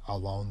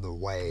along the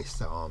way.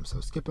 So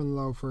Skippin'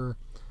 Loafer,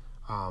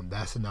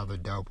 that's another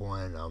dope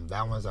one.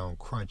 That one's on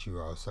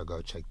Crunchyroll, so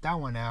go check that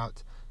one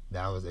out. It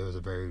was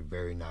a very,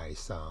 very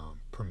nice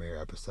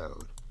premiere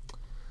episode.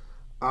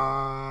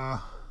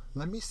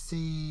 Let me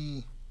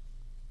see.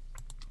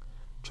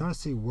 I'm trying to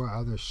see what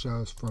other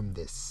shows from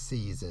this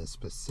season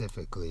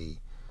specifically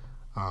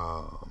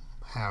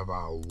have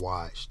I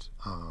watched,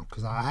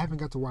 because I haven't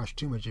got to watch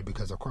too much yet,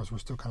 because of course we're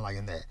still kind of like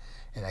in that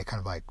kind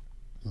of like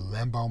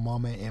limbo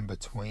moment in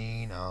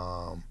between.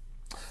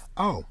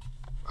 Oh,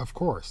 of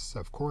course.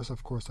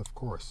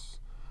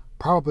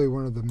 Probably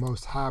one of the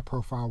most high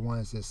profile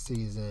ones this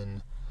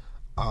season.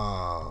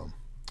 Um,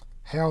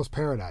 Hell's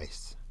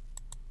Paradise.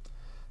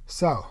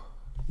 So,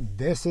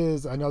 this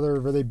is another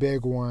really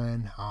big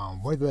one.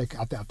 What do they?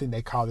 I think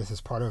they call this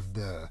as part of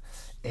the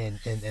in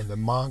the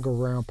manga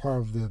realm,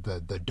 part of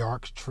the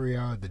dark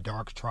trio, the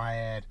dark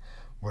triad,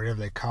 whatever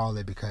they call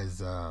it,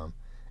 because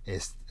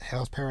it's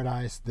Hell's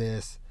Paradise,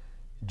 this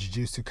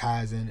Jujutsu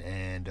Kaisen,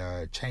 and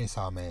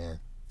Chainsaw Man.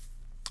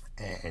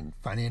 And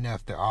funny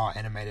enough, they're all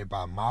animated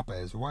by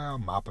Mappa as well.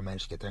 Mappa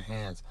managed to get their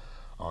hands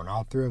on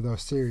all three of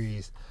those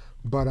series.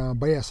 But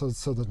yeah, so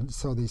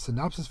the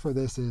synopsis for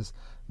this is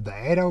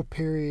the Edo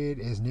period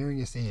is nearing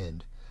its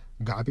end.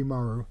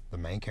 Gabimaru, the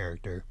main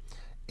character,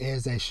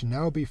 is a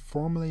shinobi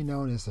formerly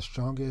known as the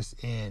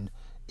strongest in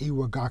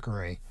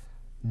Iwagakure,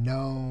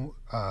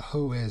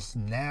 who is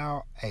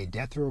now a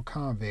death row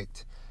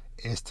convict,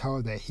 is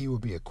told that he will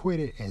be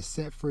acquitted and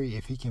set free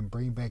if he can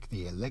bring back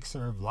the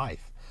elixir of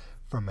life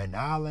from an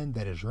island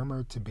that is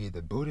rumored to be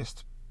the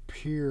Buddhist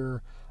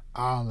pure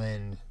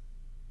island.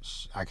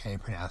 I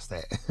can't pronounce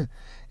that.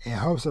 In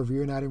hopes of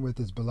reuniting with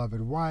his beloved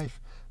wife,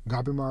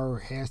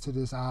 Gabimaru heads to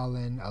this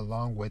island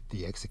along with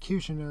the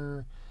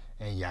executioner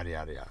and yada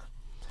yada yada.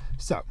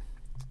 So,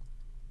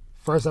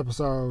 first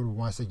episode,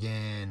 once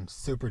again,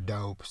 super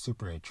dope,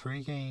 super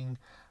intriguing.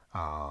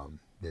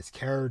 This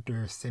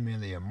character is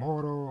seemingly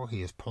immortal.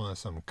 He is pulling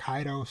some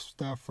Kaido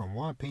stuff from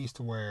One Piece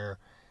to where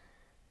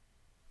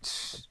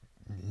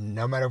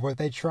no matter what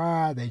they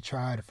try to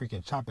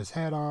freaking chop his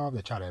head off,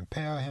 they try to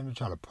impale him, they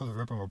try to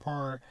rip him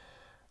apart,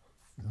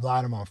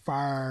 light him on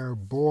fire,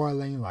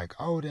 boiling like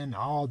Odin,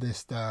 all this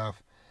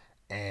stuff,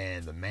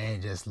 and the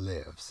man just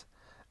lives.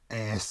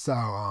 And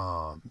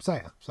so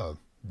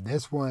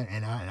this one,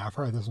 and I've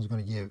heard this one's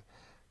going to get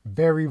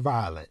very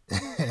violent.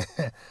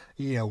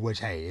 Which,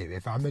 hey,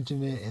 if I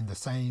mention it in the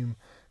same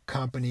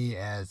company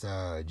as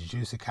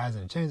Jujutsu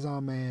Kaisen and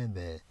Chainsaw Man,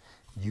 then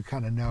you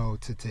kind of know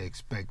to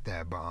expect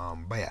that.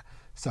 But yeah.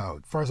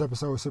 So first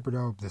episode was super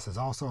dope. This is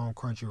also on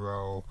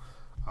Crunchyroll,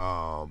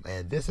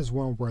 and this is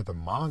one where the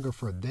manga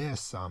for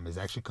this is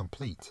actually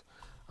complete.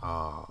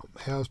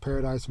 Hell's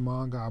Paradise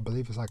manga, I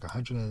believe it's like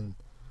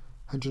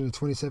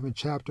 127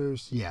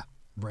 chapters. Yeah,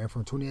 ran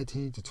from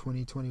 2018 to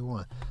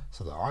 2021.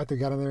 So the author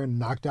got in there and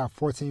knocked out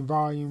 14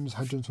 volumes,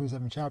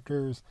 127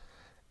 chapters,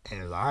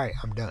 and was like, all right,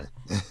 I'm done.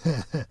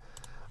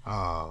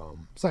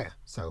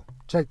 So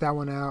check that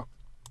one out.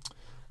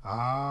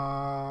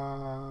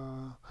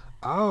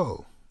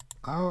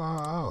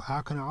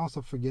 How can I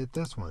also forget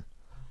this one?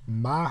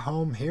 My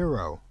Home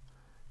Hero,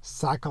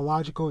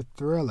 psychological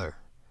thriller.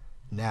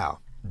 Now,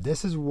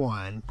 this is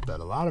one that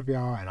a lot of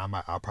y'all, and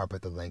I'll probably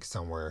put the link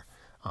somewhere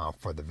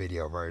for the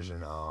video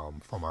version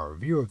for my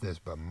review of this,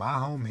 but My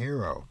Home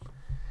Hero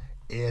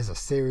is a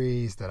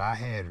series that I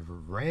had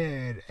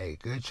read a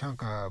good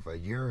chunk of a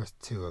year or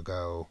two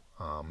ago,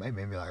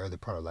 maybe like early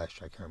part of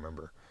last year, I can't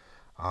remember.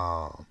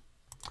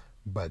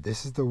 But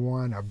this is the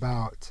one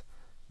about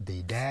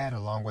the dad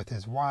along with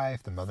his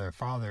wife, the mother and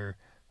father,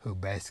 who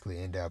basically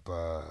end up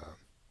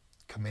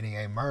committing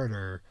a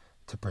murder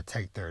to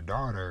protect their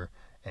daughter,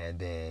 and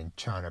then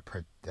trying to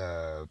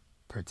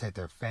protect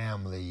their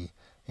family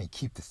and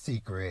keep the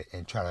secret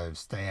and try to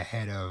stay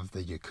ahead of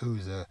the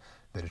Yakuza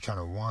that are trying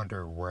to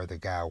wonder where the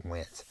guy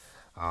went.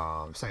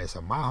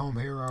 So My Home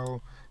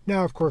Hero.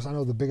 Now, of course, I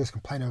know the biggest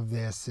complaint of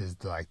this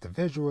is like the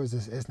visuals.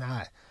 It's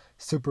not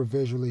super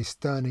visually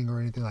stunning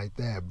or anything like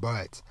that,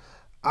 but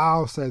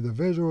I'll say the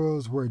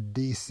visuals were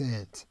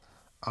decent.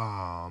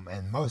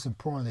 And most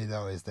importantly,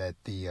 though, is that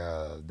the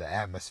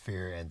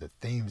atmosphere and the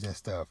themes and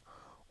stuff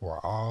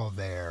were all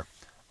there.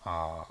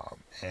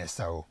 And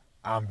so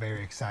I'm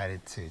very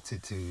excited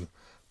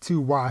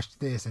to watch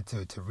this and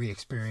to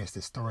re-experience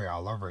this story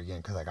all over again,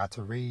 because I got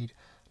to read,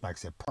 like I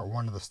said, part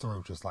one of the story,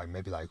 which was like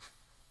maybe like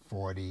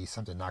 40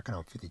 something, knocking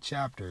on 50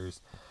 chapters.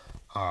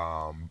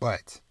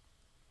 But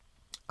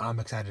I'm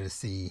excited to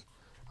see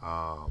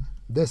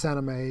this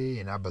anime,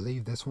 and I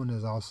believe this one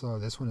is on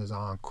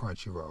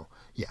Crunchyroll.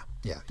 Yeah.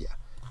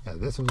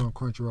 This one's on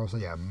Crunchyroll. So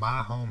yeah,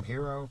 My Home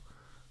Hero.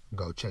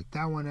 Go check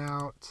that one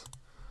out.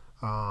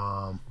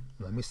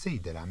 Let me see.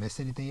 Did I miss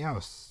anything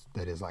else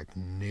that is like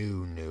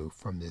new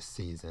from this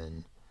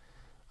season?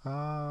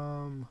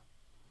 I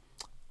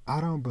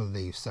don't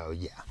believe so.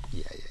 Yeah.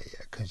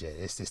 Cause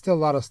it's still a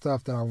lot of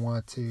stuff that I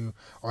want to,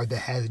 or that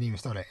hasn't even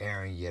started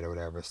airing yet, or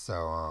whatever.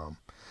 So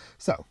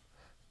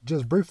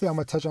just briefly, I'm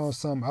gonna touch on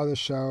some other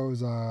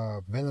shows.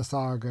 Vinland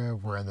Saga.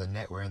 We're in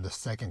the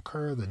second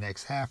curve, the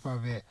next half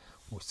of it.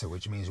 So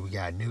which means we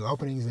got new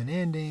openings and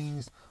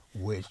endings.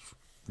 Which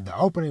the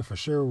opening for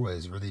sure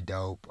was really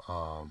dope.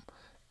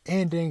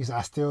 Endings,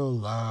 I still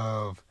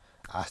love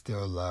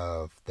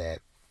that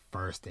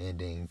first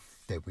ending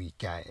that we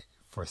got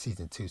for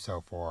season 2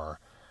 so far.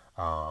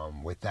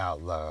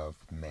 Without Love,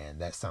 man,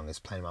 that song is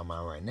playing in my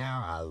mind right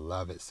now. I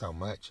love it so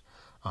much.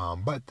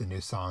 But the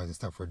new songs and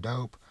stuff were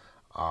dope.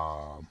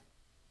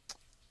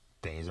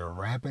 things are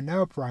ramping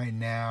up right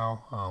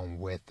now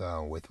with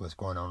what's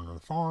going on the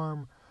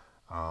farm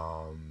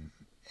and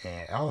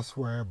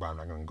elsewhere. But I'm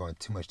not going to go into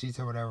too much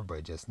detail, or whatever.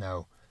 But just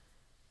know,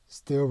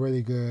 still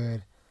really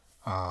good.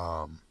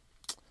 Um,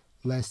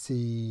 let's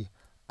see.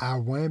 I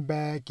went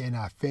back and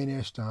I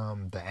finished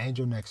The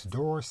Angel Next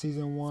Door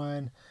season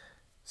 1.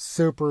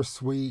 Super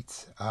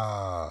sweet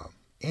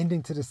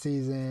ending to the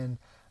season.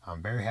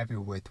 I'm very happy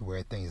with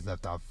where things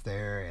left off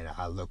there, and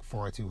I look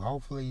forward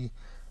to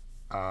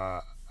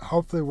uh,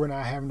 hopefully we're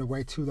not having to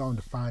wait too long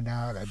to find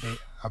out a bit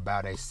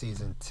about a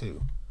season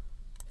 2.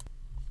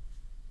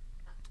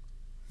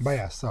 But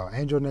yeah, so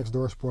Angel Next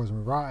Door spoils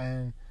me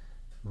rotten.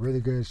 Really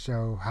good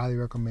show. Highly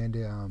recommend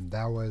it.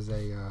 That was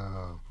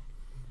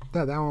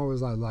that one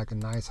was like a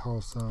nice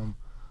wholesome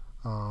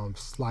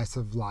slice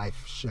of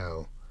life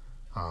show.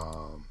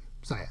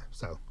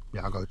 So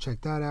y'all go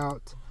check that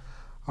out.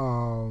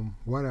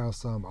 What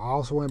else? I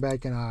also went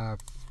back and I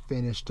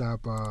finished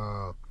up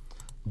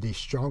The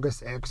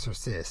Strongest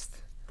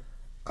Exorcist.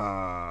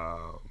 Uh,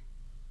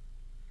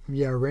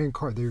 the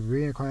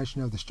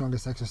reincarnation of the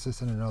strongest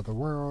exorcist in another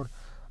world.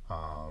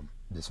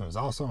 This one's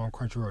also on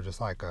Crunchyroll, just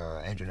like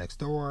Angel Next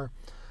Door.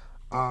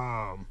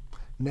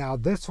 Now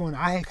this one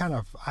I kind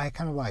of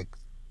like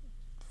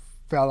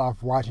fell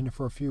off watching it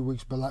for a few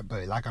weeks, but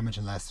like I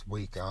mentioned last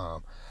week,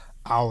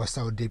 I was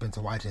so deep into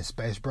watching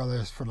Space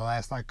Brothers for the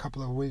last like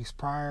couple of weeks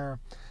prior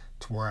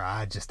to where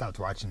I just stopped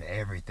watching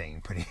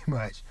everything pretty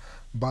much.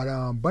 But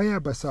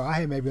so I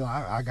had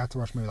I got to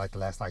watch maybe like the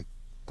last like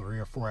 3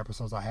 or 4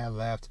 episodes I had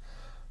left.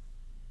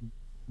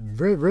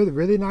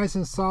 Really nice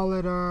and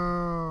solid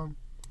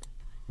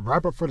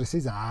wrap up for the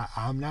season.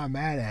 I'm not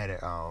mad at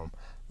it.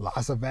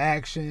 Lots of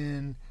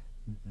action.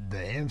 The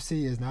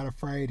MC is not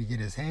afraid to get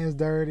his hands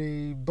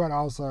dirty, but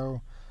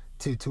also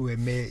to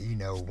admit,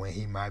 when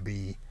he might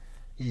be,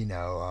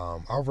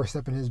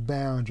 overstepping his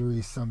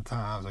boundaries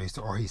sometimes,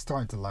 or he's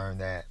starting to learn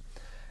that.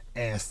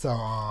 And so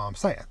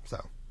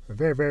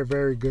very, very,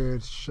 very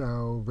good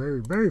show.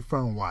 Very, very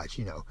fun watch.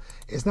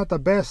 It's not the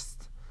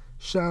best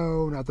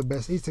show, not the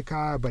best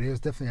isekai, but it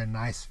was definitely a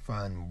nice,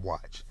 fun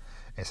watch.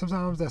 And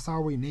sometimes that's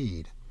all we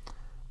need.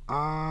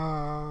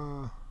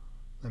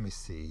 Let me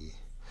see.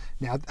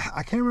 Now,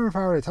 I can't remember if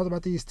I already talked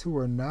about these two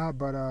or not,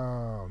 but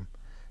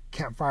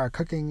Campfire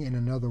Cooking in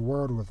Another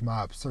World with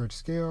My Absurd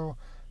Skill.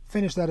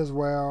 Finished that as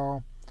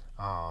well.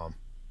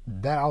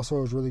 That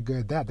also was really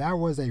good. That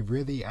was a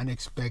really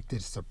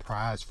unexpected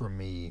surprise for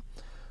me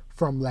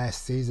from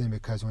last season,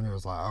 because when it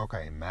was like,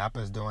 okay,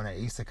 Mappa's doing an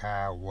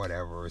isekai,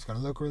 whatever, it's going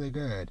to look really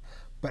good,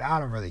 but I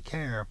don't really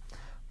care.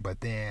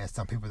 But then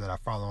some people that I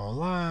follow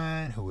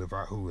online who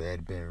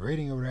had been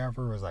reading or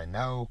whatever was like,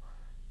 no,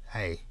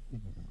 hey,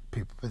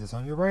 people put this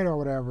on your radar or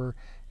whatever.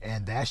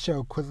 And that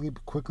show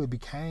quickly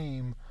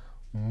became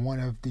one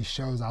of the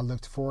shows I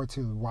looked forward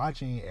to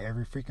watching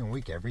every freaking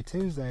week, every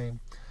Tuesday.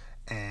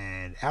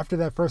 And after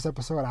that first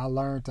episode, I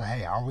learned to,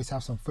 hey, I always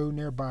have some food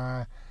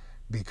nearby,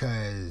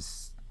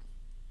 because,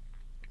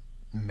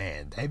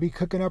 man, they be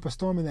cooking up a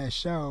storm in that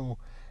show.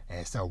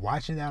 And so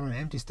watching that on an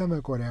empty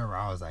stomach or whatever,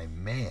 I was like,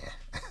 man,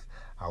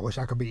 I wish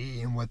I could be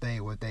eating what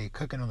they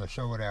cooking on the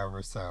show or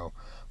whatever. So,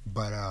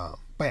 but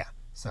yeah.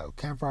 So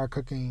Campfire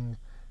Cooking,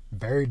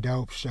 very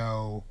dope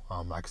show.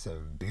 Like I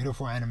said,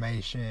 beautiful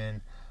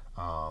animation,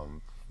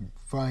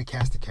 fun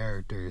cast of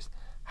characters.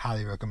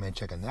 Highly recommend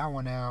checking that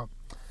one out.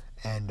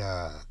 And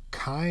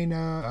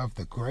Kinda of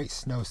the Great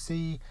Snow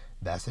Sea.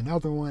 That's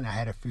another one. I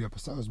had a few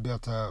episodes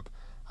built up.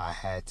 I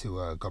had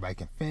to go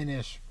back and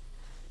finish.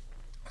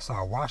 So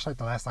I watched like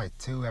the last like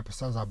 2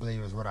 episodes, I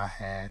believe, is what I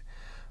had.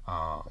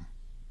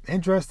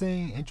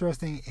 Interesting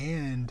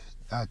end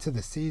to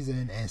the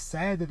season, and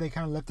sad that they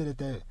kind of left it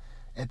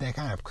at that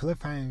kind of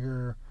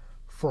cliffhanger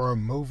for a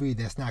movie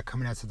that's not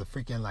coming out to the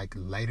freaking like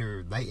late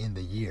in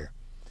the year.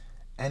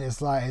 And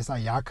it's like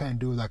y'all couldn't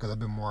do like a little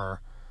bit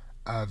more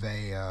of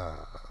a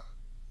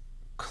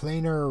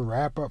cleaner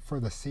wrap up for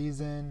the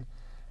season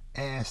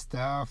and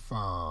stuff.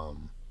 But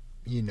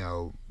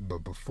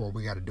before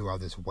we got to do all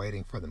this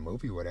waiting for the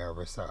movie,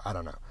 whatever. So I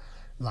don't know.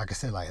 Like I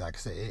said,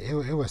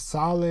 it was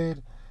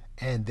solid.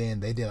 And then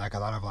they did like a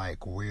lot of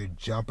like weird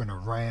jumping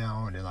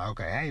around and like,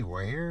 okay, hey,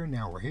 we're here,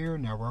 now we're here,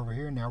 now we're over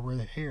here, now we're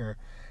here,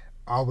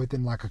 all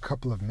within like a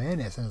couple of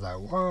minutes. And it's like,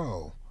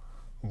 whoa,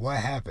 what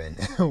happened?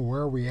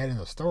 Where are we at in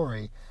the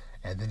story?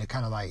 And then it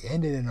kind of like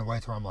ended in a way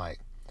where I'm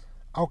like,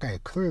 okay,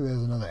 clearly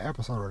there's another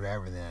episode or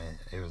whatever. And then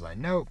it was like,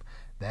 nope,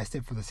 that's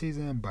it for the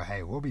season. But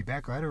hey, we'll be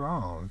back later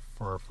on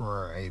for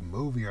a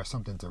movie or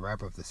something to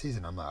wrap up the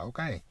season. I'm like,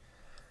 okay,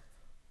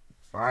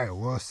 all right,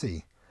 we'll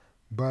see.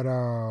 But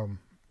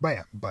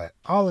But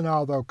all in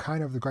all, though,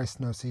 kind of the Great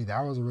Snow Sea,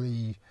 that was a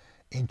really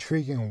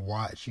intriguing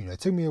watch. It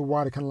took me a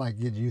while to kind of like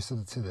get used to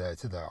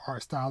the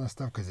art style and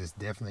stuff, because it's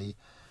definitely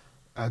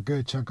a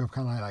good chunk of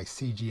kind of like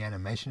CG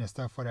animation and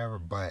stuff, whatever.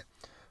 But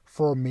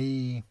for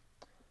me,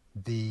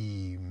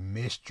 the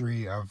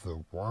mystery of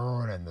the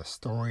world and the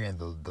story and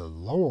the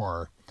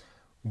lore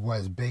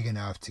was big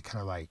enough to kind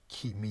of like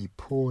keep me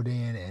pulled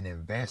in and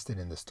invested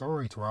in the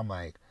story, to where I'm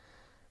like,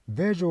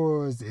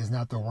 visuals is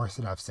not the worst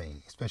that I've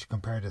seen, especially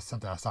compared to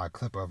something I saw a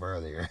clip of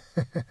earlier.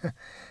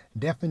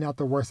 Definitely not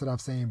the worst that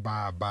I've seen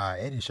by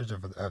any stretch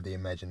of the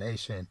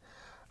imagination.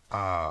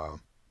 Uh,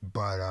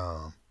 but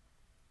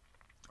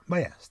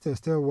yeah,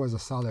 still was a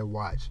solid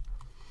watch.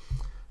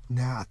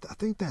 Now I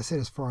think that's it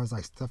as far as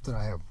like stuff that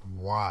I have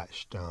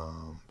watched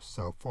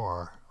so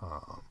far.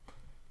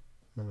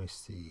 Let me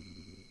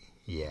see.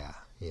 Yeah,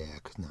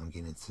 because now I'm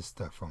getting into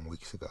stuff from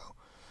weeks ago.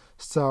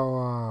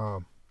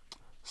 So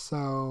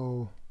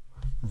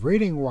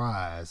reading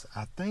wise,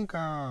 I think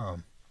I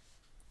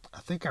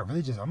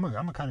really just I'm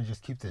gonna kind of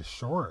just keep this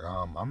short.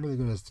 I'm really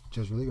gonna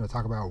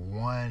talk about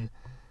one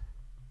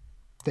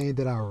thing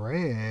that I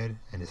read,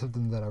 and it's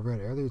something that I read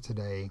earlier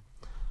today.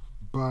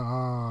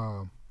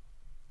 But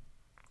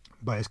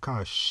it's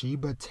called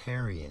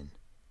Shibatarian.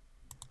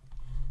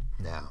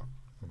 Now,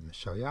 I'm gonna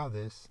show y'all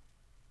this.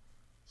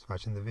 Just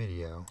watching the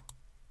video.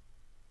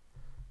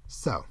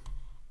 So,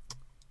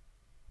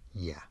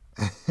 yeah.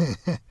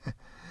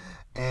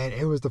 And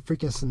it was the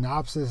freaking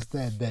synopsis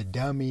that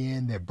done me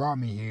in, that brought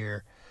me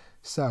here.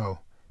 So,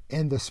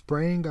 in the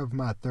spring of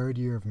my third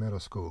year of middle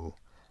school,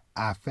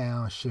 I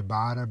found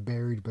Shibata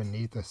buried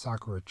beneath a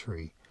sakura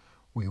tree.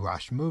 We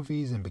watched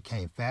movies and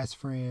became fast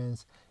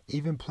friends,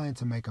 even planned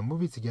to make a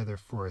movie together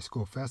for a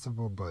school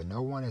festival, but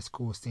no one at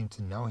school seemed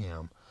to know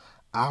him.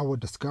 I would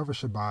discover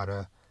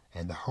Shibata,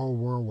 and the whole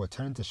world would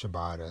turn to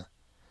Shibata.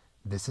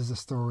 This is a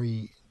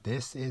story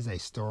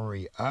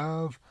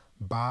of,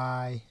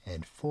 by,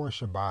 and for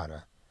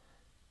Shibata,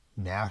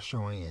 now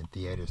showing in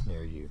theaters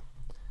near you.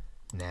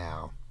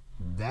 Now,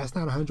 that's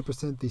not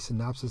 100% the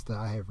synopsis that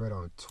I have read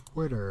on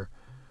Twitter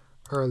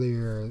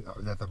earlier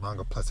that the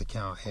Manga Plus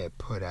account had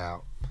put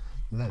out.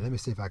 Let me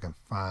see if I can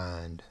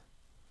find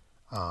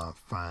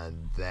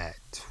that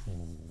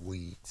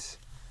tweet.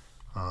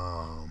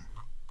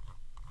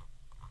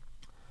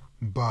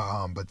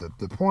 But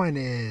the point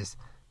is,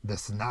 the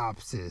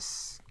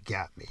synopsis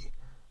got me.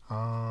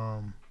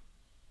 Let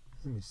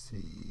me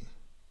see.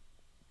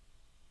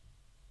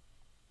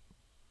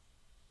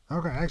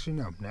 Okay, actually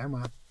no, never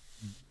mind.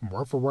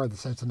 Word for word, the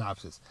same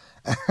synopsis.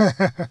 but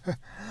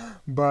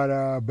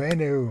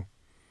anywho,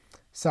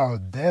 so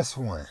this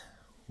one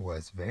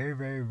was very,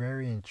 very,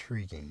 very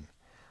intriguing.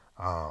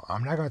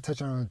 I'm not gonna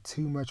touch on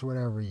too much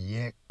whatever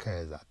yet,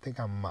 cause I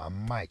think I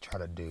might try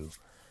to do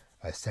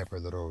a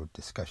separate little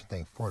discussion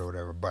thing for it or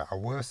whatever. But I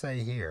will say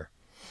here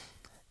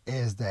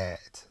is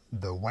that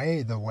the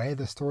way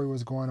the story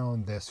was going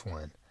on this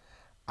one,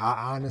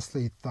 I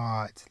honestly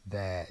thought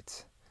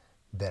that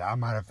I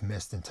might have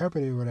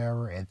misinterpreted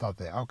whatever and thought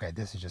that, okay,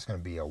 this is just going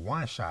to be a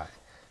one-shot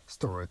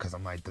story, because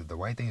I'm like, the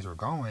way things were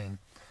going.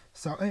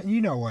 So, and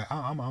you know what,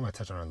 I'm going to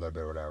touch on it a little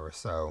bit or whatever.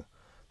 So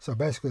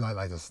basically,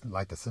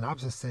 like the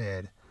synopsis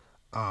said,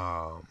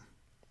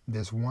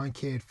 this one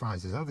kid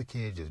finds this other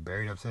kid just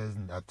buried up to his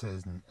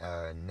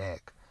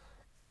neck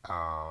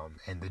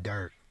in the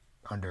dirt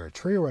under a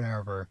tree or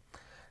whatever,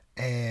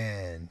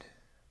 and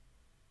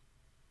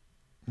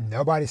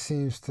nobody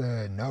seems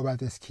to know about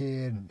this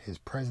kid. His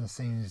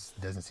presence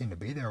doesn't seem to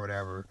be there or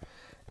whatever.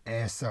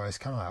 And so it's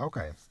kind of like,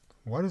 okay,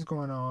 what is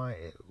going on?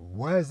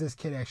 Was this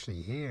kid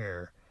actually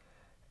here?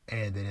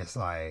 And then it's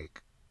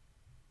like,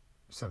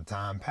 some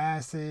time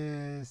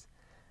passes,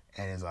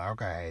 and it's like,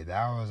 okay,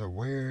 that was a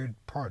weird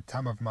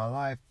time of my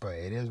life, but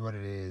it is what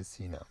it is,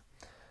 you know.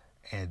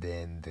 And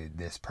then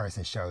this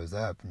person shows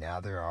up. Now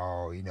they're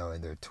all, you know,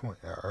 in their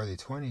early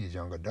 20s,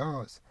 young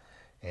adults.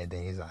 And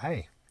then he's like,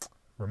 hey,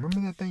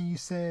 remember that thing you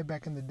said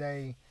back in the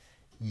day?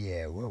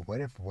 Yeah, well, what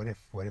if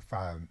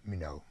I, you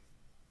know,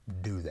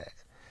 do that?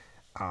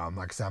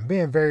 Like I said, I'm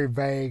being very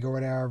vague or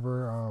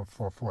whatever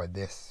for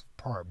this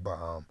part,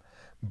 but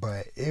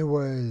it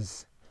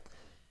was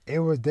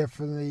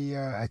definitely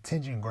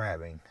attention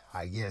grabbing.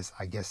 I guess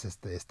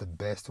it's the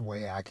best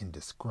way I can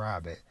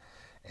describe it,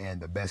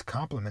 and the best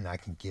compliment I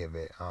can give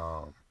it.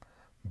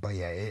 But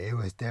yeah, it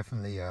was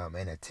definitely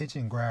an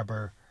attention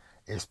grabber,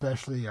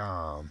 especially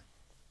a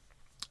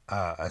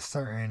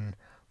certain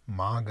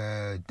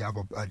a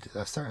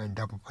certain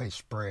double page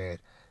spread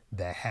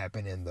that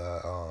happened in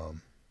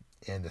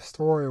the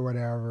story or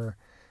whatever.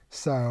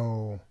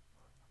 So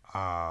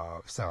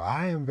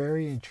I am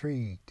very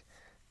intrigued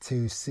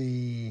to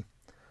see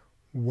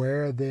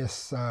where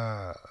this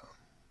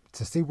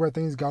to see where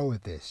things go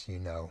with this. You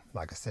know,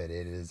 like I said,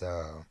 it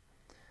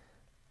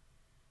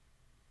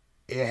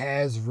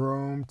has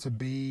room to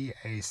be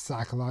a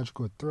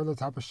psychological thriller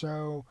type of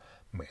show.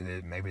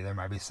 Maybe there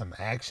might be some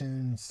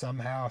action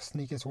somehow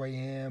sneak its way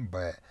in,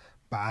 but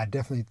I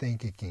definitely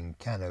think it can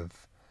kind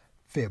of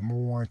fit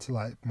more into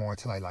like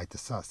the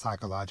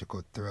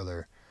psychological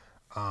thriller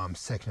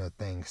section of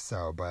things.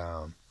 So,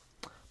 but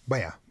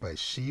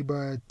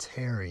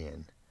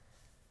Shibatarian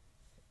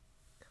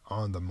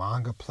on the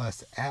Manga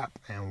Plus app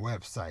and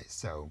website.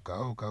 So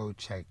go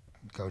check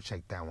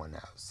that one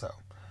out. So,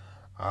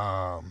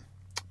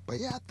 but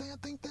yeah, I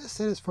think that's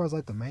it as far as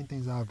like the main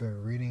things I've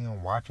been reading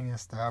and watching and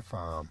stuff.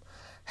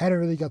 Hadn't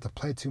really got to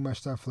play too much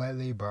stuff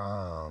lately,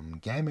 but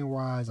gaming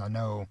wise, I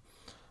know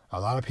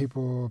a lot of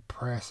people,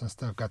 press and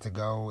stuff, got to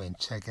go and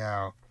check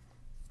out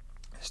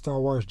Star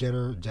Wars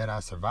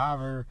Jedi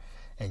Survivor,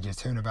 and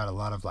just hearing about a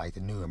lot of like the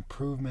new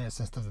improvements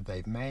and stuff that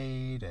they've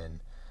made, and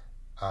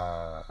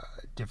uh,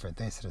 different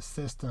things to the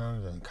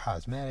systems and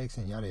cosmetics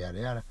and yada yada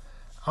yada.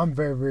 I'm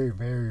very, very,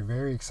 very,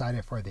 very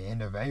excited for the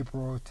end of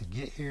April to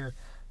get here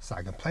so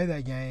I can play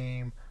that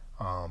game.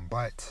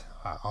 But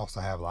I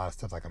also have a lot of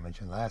stuff, like I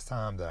mentioned last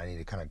time, that I need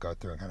to kind of go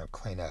through and kind of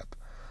clean up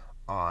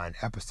on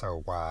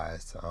episode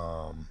wise.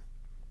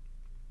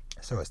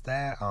 So it's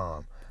that.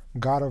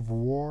 God of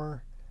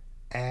War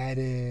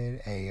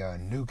added a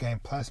new game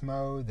plus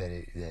mode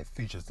that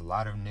features a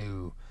lot of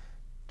new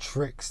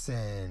tricks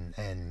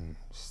and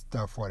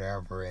stuff,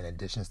 whatever, in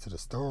additions to the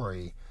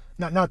story.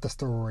 Not the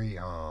story.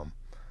 Um,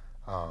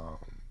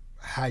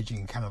 how you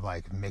can kind of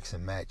like mix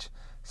and match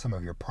some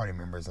of your party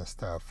members and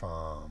stuff.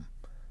 Uh,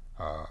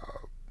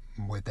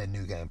 with that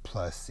new game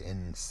plus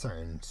in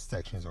certain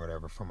sections or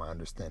whatever, from my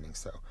understanding.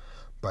 So,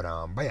 but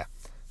yeah.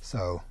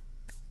 So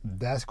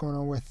that's going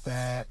on with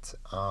that.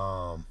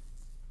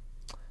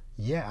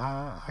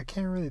 Yeah, I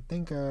can't really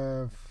think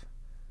of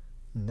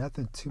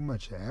nothing too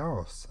much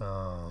else.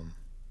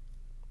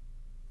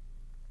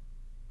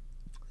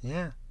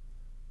 Yeah,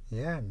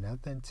 yeah,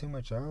 nothing too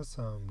much else.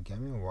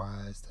 Gaming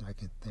wise that I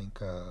can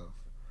think of.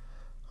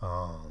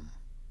 Um,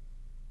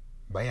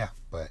 but yeah,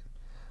 but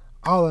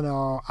all in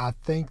all, I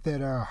think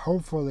that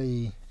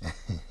hopefully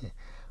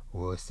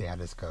we'll see how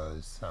this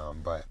goes.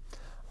 But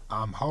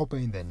I'm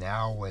hoping that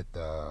now with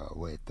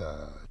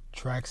the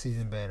track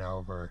season being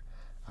over,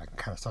 I can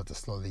kind of start to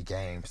slowly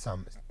gain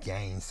some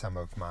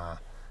of my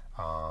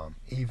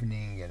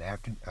evening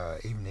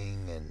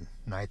and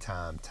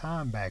nighttime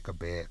time back a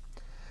bit,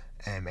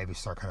 and maybe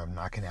start kind of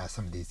knocking out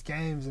some of these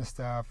games and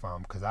stuff.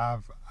 Because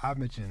I've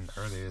mentioned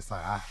earlier, it's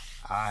like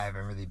I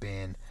haven't really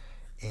been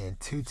in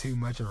too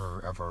much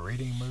of a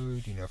reading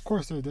mood. Of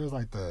course there's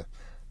like the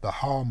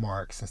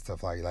hallmarks and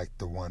stuff like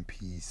the One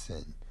Piece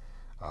and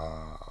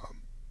uh,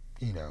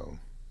 you know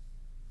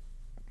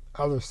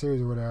other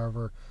series or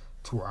whatever,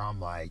 to where I'm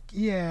like,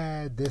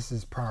 yeah, this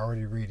is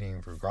priority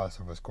reading regardless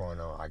of what's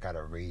going on. I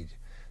gotta read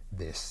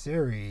this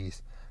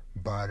series,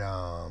 but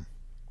yeah.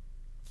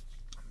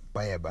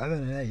 But other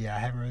than that, yeah, I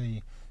haven't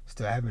really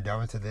still haven't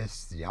dove into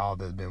this. Y'all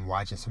that's been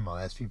watching some of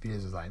my last few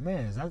videos is like,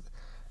 man, is that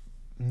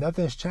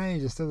nothing's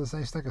changed? It's still the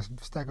same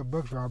stack of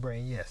books, Robert.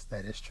 And yes,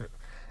 that is true.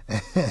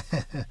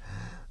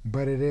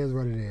 But it is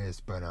what it is.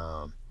 But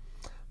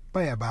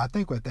yeah, but I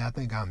think with that, I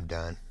think I'm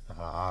done.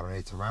 I don't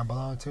need to ramble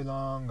on too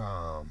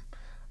long.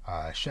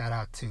 Shout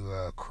out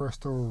to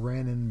Crystal,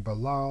 Ren, and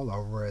Bilal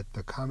over at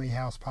the Kami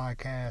House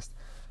podcast.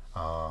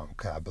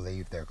 Cause I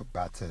believe they're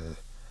about to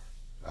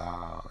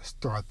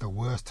start the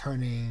wheels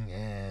turning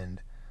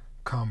and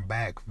come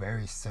back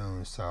very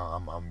soon. So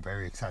I'm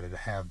very excited to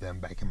have them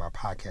back in my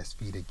podcast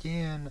feed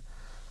again,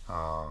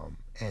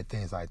 and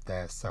things like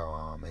that.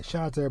 So and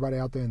shout out to everybody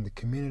out there in the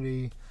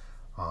community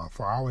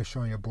for always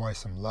showing your boys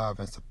some love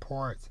and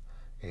support.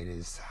 It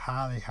is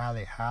highly,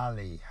 highly,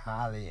 highly,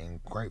 highly,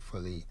 and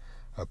gratefully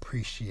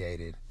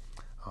appreciated.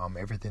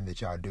 Everything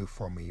that y'all do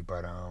for me.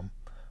 But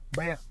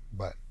yeah,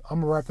 but I'm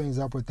gonna wrap things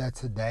up with that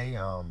today.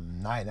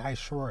 Nice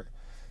short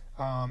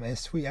and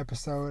sweet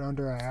episode,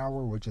 under an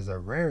hour, which is a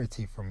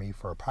rarity for me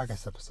for a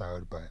podcast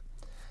episode. But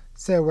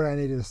said what I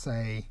needed to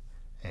say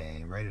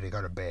and ready to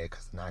go to bed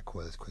because the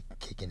NyQuil is quick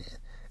kicking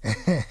in.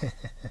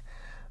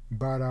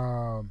 But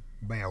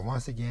yeah,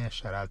 once again,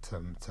 shout out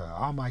to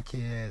all my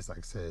kids, like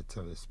I said,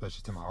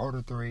 especially to my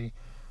older three,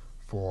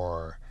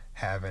 for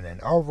having an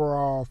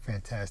overall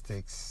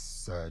fantastic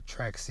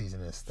track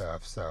season and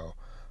stuff. So,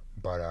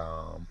 but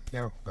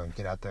yeah, we're gonna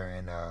get out there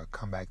and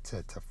come back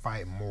to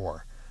fight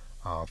more,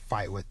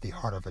 fight with the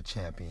heart of a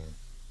champion.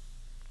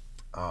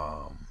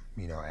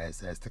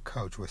 As the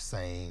coach was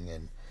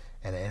saying,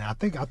 and I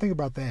think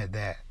about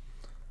that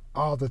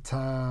all the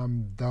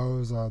time.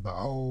 Those are the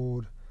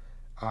old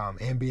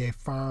NBA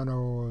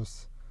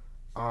Finals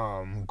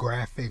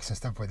graphics and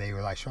stuff where they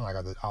were like showing like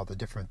all the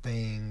different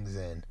things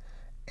and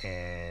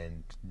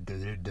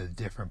the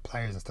different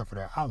players and stuff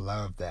like that. I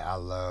love that. I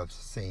love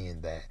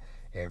seeing that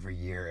every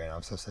year, and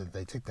I'm so sad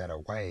they took that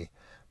away.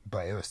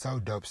 But it was so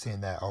dope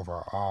seeing that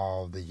over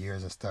all the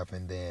years and stuff.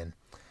 And then,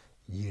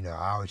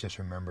 I always just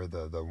remember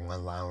the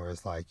one line where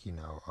it's like,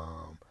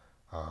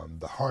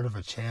 the heart of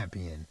a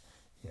champion,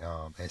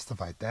 and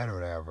stuff like that or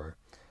whatever.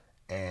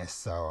 And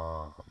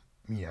so,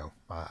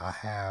 I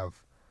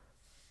have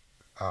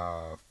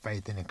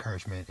faith and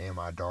encouragement in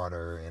my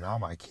daughter and all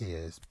my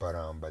kids, but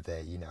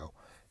that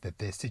that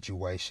this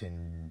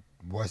situation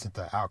wasn't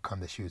the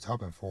outcome that she was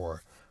hoping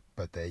for,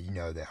 but that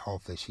that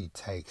hopefully she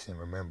takes and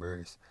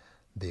remembers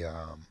the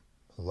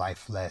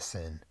life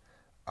lesson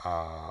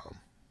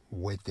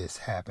with this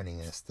happening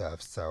and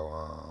stuff.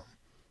 So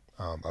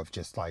of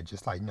just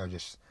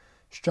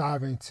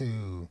striving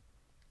to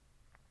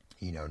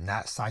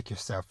not psych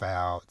yourself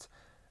out,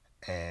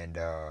 and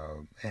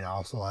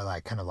also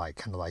like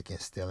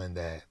instilling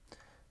that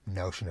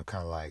notion of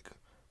kind of like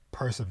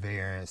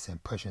perseverance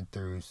and pushing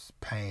through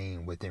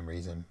pain within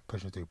reason,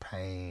 pushing through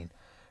pain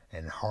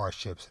and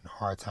hardships and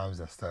hard times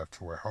and stuff,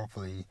 to where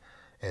hopefully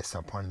at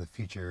some point in the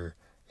future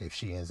if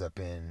she ends up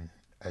in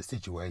a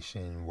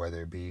situation,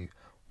 whether it be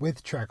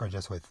with Trek or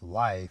just with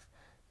life,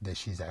 that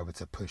she's able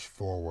to push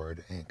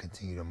forward and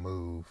continue to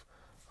move,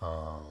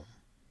 um,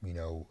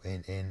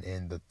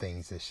 in the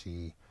things that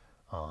she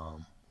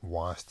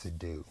wants to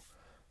do.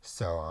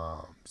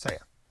 So yeah.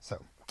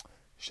 So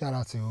shout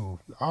out to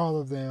all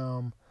of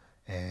them.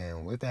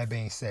 And with that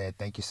being said,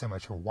 thank you so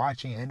much for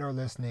watching and or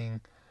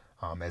listening.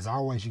 As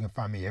always, you can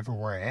find me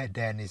everywhere at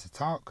Dad Needs to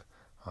Talk.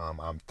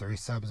 I'm 3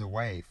 subs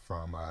away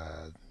from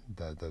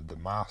the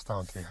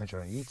milestone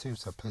 300 on YouTube,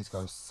 so please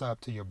go sub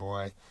to your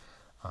boy,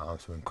 so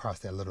we can cross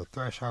that little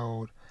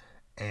threshold.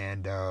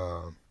 And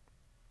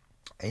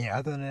yeah,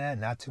 other than that,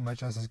 not too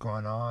much else is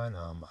going on.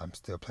 I'm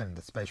still planning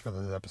the Space for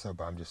this episode,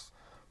 but I'm just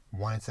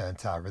wanting to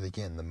until I really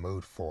get in the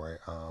mood for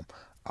it.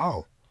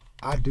 Oh,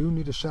 I do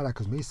need a shout out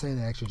because me saying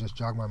that actually just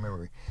jogged my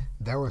memory.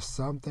 There was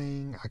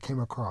something I came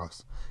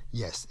across.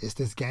 Yes, it's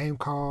this game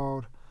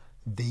called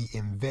The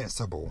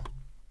Invincible.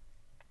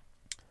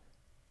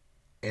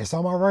 It's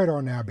on my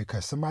radar now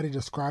because somebody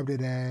described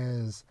it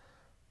as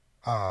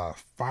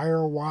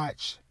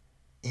Firewatch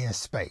in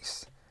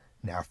space.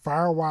 Now,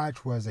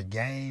 Firewatch was a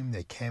game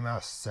that came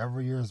out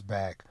several years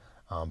back.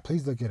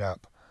 Please look it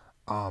up.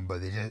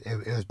 But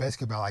it was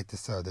basically about like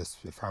this,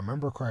 if I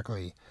remember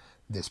correctly,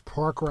 this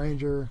park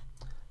ranger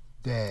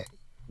that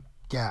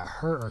got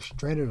hurt or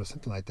stranded or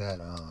something like that.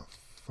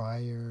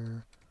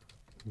 Firewatch.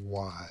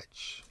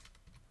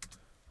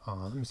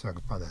 Let me see if I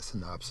can find that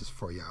synopsis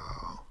for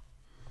y'all.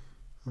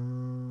 Let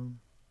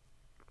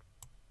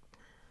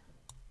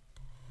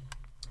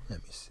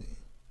me see.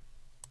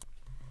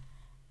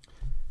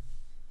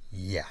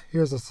 Yeah,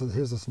 here's a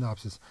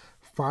synopsis.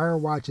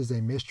 Firewatch is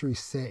a mystery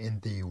set in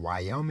the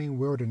Wyoming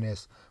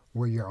wilderness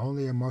where your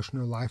only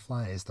emotional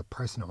lifeline is the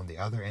person on the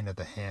other end of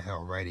the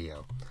handheld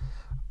radio.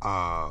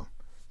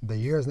 The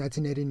year is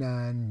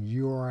 1989.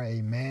 You are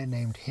a man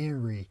named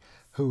Henry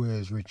who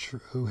has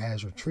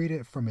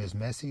retreated from his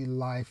messy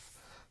life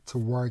to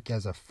work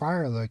as a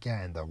fire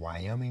lookout in the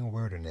Wyoming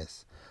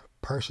wilderness.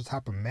 Perched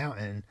atop a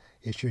mountain,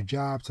 it's your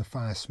job to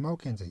find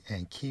smoke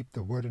and keep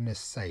the wilderness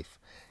safe.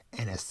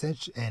 An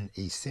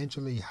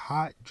essentially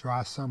hot,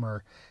 dry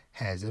summer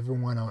has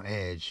everyone on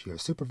edge. Your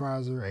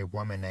supervisor, a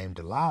woman named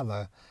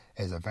Delilah,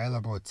 is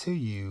available to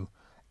you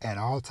at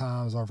all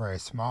times over a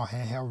small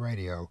handheld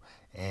radio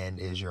and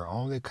is your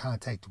only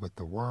contact with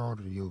the world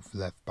you've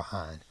left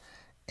behind.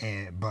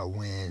 But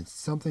when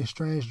something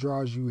strange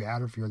draws you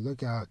out of your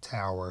lookout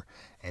tower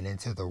and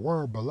into the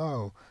world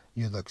below,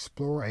 you'll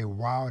explore a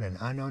wild and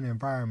unknown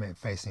environment,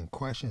 facing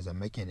questions and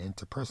making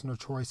interpersonal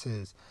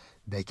choices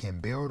that can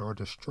build or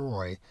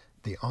destroy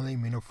the only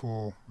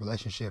meaningful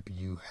relationship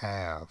you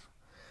have.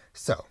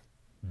 So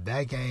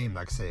that game,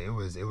 like I said, it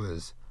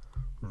was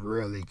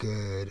really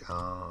good.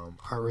 I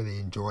really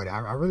enjoyed it.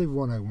 I really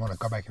want to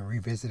go back and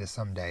revisit it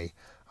someday.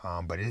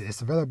 But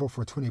it's available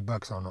for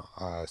 $20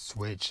 on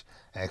Switch,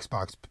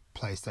 Xbox,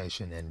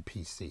 PlayStation, and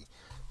PC.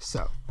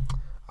 So,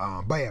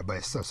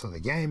 so the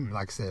game,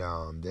 like I said,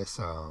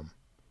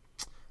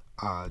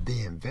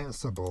 The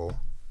Invincible.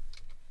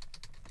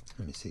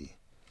 Let me see.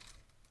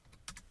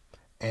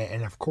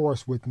 And of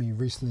course, with me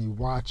recently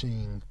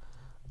watching,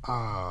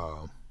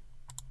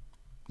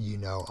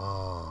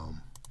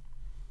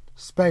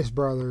 Space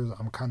Brothers,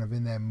 I'm kind of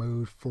in that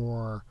mood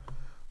for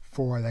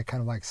that kind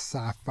of like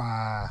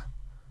sci-fi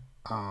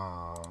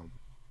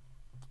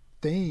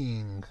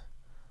thing.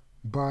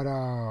 But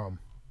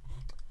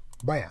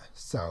yeah,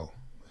 so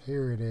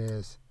here it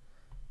is.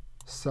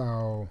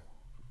 So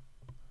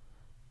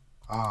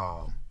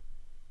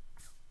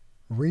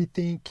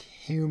rethink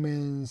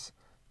humans'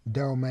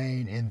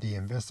 domain in The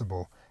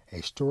Invincible,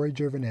 a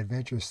story-driven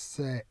adventure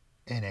set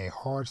in a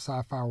hard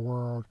sci-fi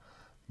world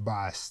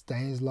by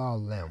Stanislaw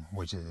Lem,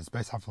 which is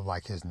based off of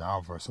like his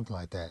novel or something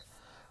like that.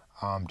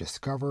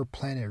 Discover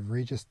planet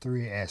Regis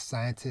 3 as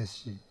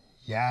scientist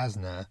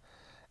Yasna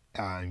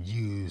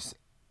use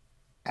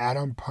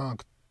atom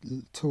punk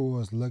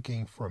tools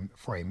looking for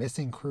a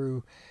missing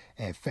crew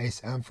and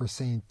face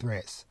unforeseen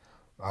threats.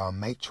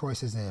 Make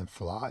choices in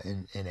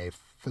a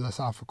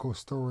philosophical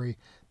story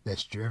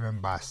that's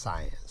driven by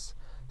science.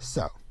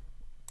 So,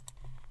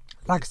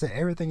 like I said,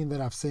 everything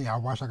that I've seen, I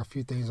watched like a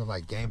few things of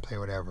like gameplay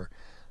or whatever.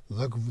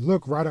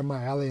 Look right up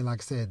my alley, and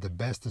like I said, the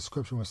best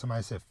description when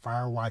somebody said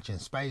Firewatch in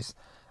space,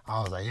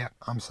 I was like, yep,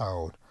 I'm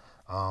sold.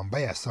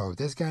 But yeah, so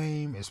this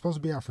game is supposed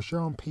to be out for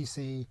sure on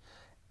PC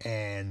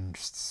and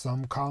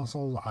some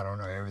consoles. I don't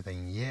know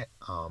everything yet,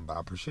 but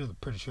I'm pretty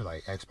sure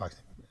like Xbox,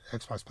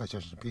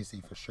 PlayStation,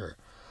 PC for sure.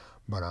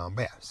 But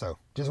yeah, so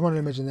just wanted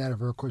to mention that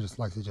real quick, just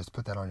like to just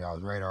put that on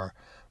y'all's radar.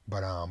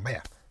 But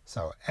yeah,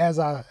 so as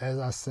I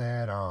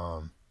said,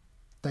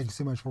 thank you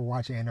so much for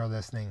watching and or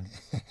listening.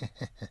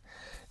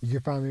 You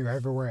can find me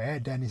everywhere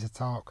at Dad Needs to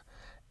Talk,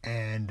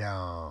 and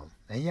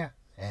yeah,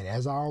 and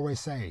as I always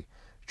say,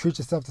 treat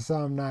yourself to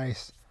something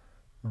nice,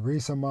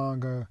 read some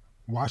manga,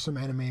 watch some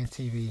anime and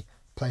TV,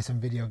 play some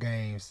video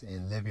games,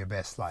 and live your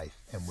best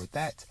life. And with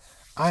that,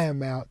 I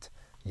am out.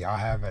 Y'all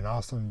have an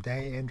awesome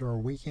day and or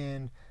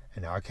weekend,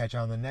 and I'll catch you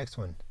on the next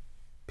one.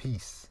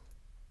 Peace.